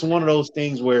just one of those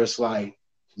things where it's like,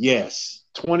 yes,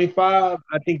 25,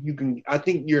 I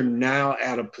think you're now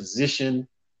at a position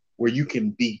where you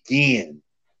can begin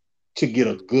to get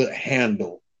a good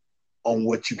handle on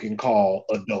what you can call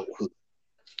adulthood.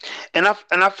 And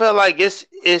I feel like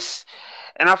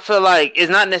and I feel like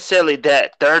it's not necessarily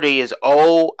that 30 is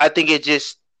old. I think it's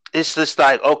just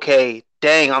like, okay,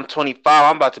 dang, I'm 25,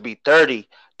 I'm about to be 30.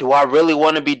 Do I really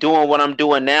want to be doing what I'm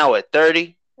doing now at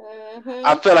 30?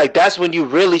 I feel like that's when you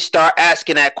really start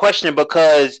asking that question,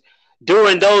 because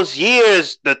during those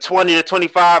years, the 20 to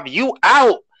 25, you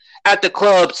out at the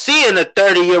club seeing the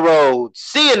 30-year-olds,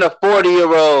 seeing the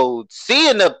 40-year-olds,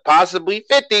 seeing the possibly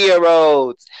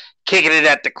 50-year-olds kicking it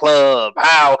at the club.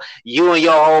 How you and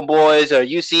your homeboys, or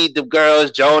you see the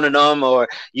girls joining them, or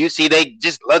you see they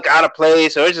just look out of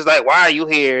place, or it's just like, why are you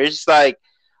here? It's just like,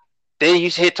 then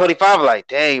you hit 25, like,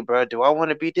 dang, bro, do I want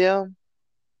to be them?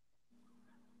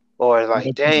 Or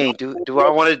like, dang, do I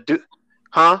want to do,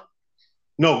 huh?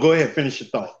 No, go ahead, finish your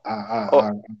thought.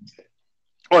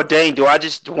 Or dang, do I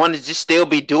just want to just still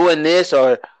be doing this,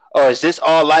 or is this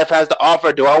all life has to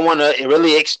offer? Do I want to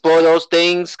really explore those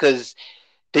things? Because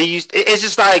it's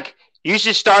just like you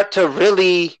should start to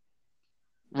really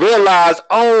realize,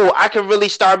 oh, I can really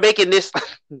start making this.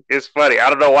 It's funny. I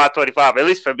don't know why 25. At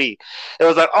least for me, it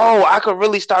was like, oh, I could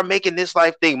really start making this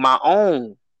life thing my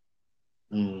own.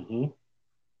 Mm-hmm.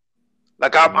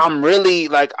 Like I'm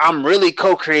really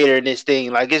co-creator in this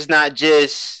thing. Like it's not okay.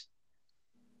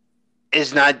 This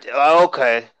is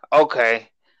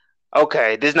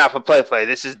not for play.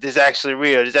 This actually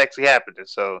real. This is actually happening.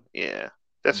 So yeah,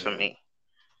 that's for me.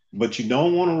 But you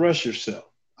don't want to rush yourself.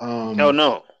 Oh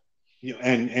no.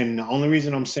 And the only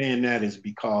reason I'm saying that is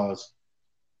because,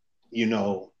 you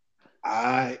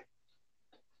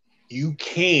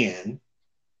can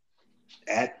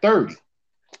at 30,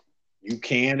 you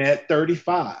can at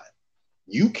 35,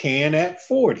 you can at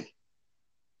 40,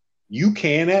 you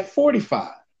can at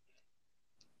 45.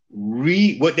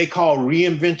 What they call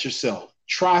reinvent yourself.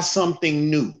 Try something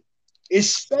new,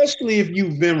 especially if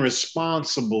you've been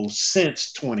responsible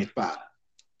since 25.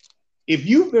 If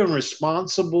you've been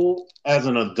responsible as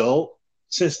an adult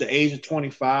since the age of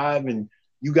 25, and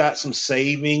you got some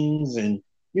savings, and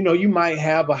you might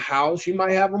have a house, you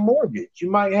might have a mortgage, you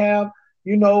might have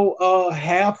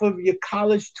half of your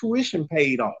college tuition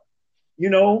paid off.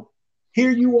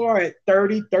 Here you are at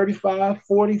 30, 35,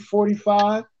 40,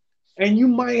 45, and you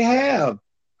might have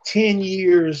 10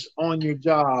 years on your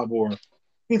job or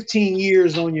 15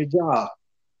 years on your job.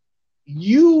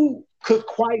 You could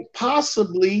quite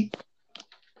possibly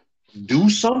do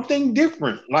something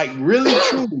different, like really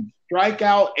truly strike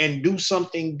out and do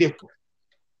something different.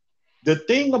 The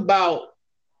thing about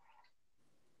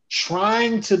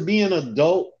trying to be an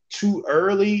adult too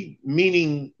early,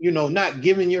 meaning, not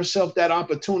giving yourself that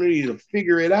opportunity to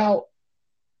figure it out,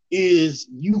 is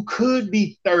you could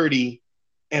be 30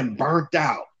 and burnt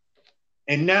out.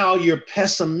 And now you're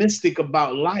pessimistic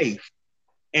about life.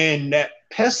 And that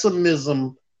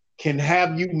pessimism can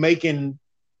have you making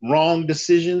wrong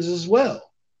decisions as well.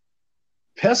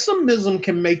 Pessimism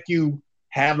can make you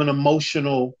have an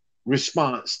emotional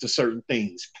response to certain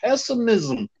things.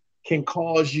 Pessimism can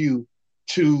cause you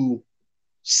to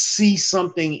see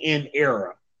something in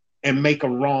error and make a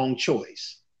wrong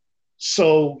choice.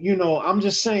 So, I'm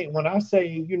just saying, when I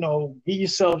say, give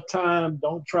yourself time,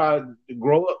 don't try to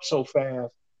grow up so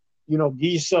fast, give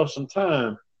yourself some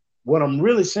time. What I'm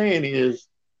really saying is,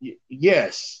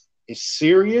 yes, it's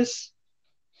serious.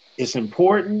 It's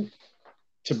important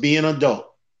to be an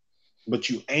adult, but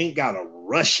you ain't got to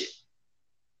rush it.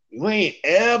 You ain't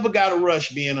ever got to rush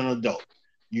being an adult.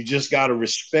 You just got to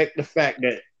respect the fact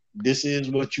that this is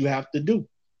what you have to do.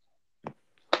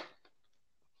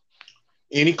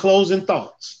 Any closing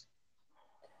thoughts?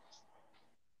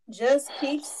 Just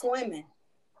keep swimming.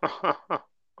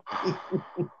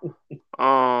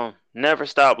 Never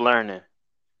stop learning.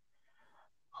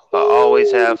 But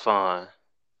always have fun.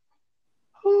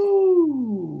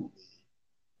 Ooh.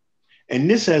 And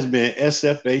this has been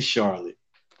SFA Charlotte.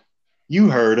 You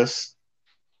heard us.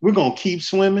 We're going to keep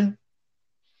swimming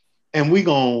and we're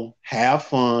going to have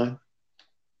fun.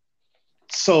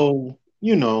 So,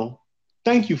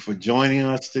 thank you for joining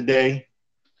us today.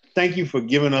 Thank you for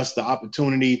giving us the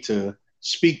opportunity to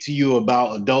speak to you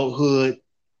about adulthood.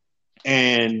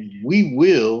 And we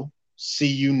will see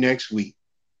you next week.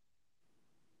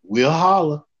 We'll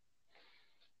holler.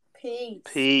 Peace.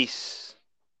 Peace.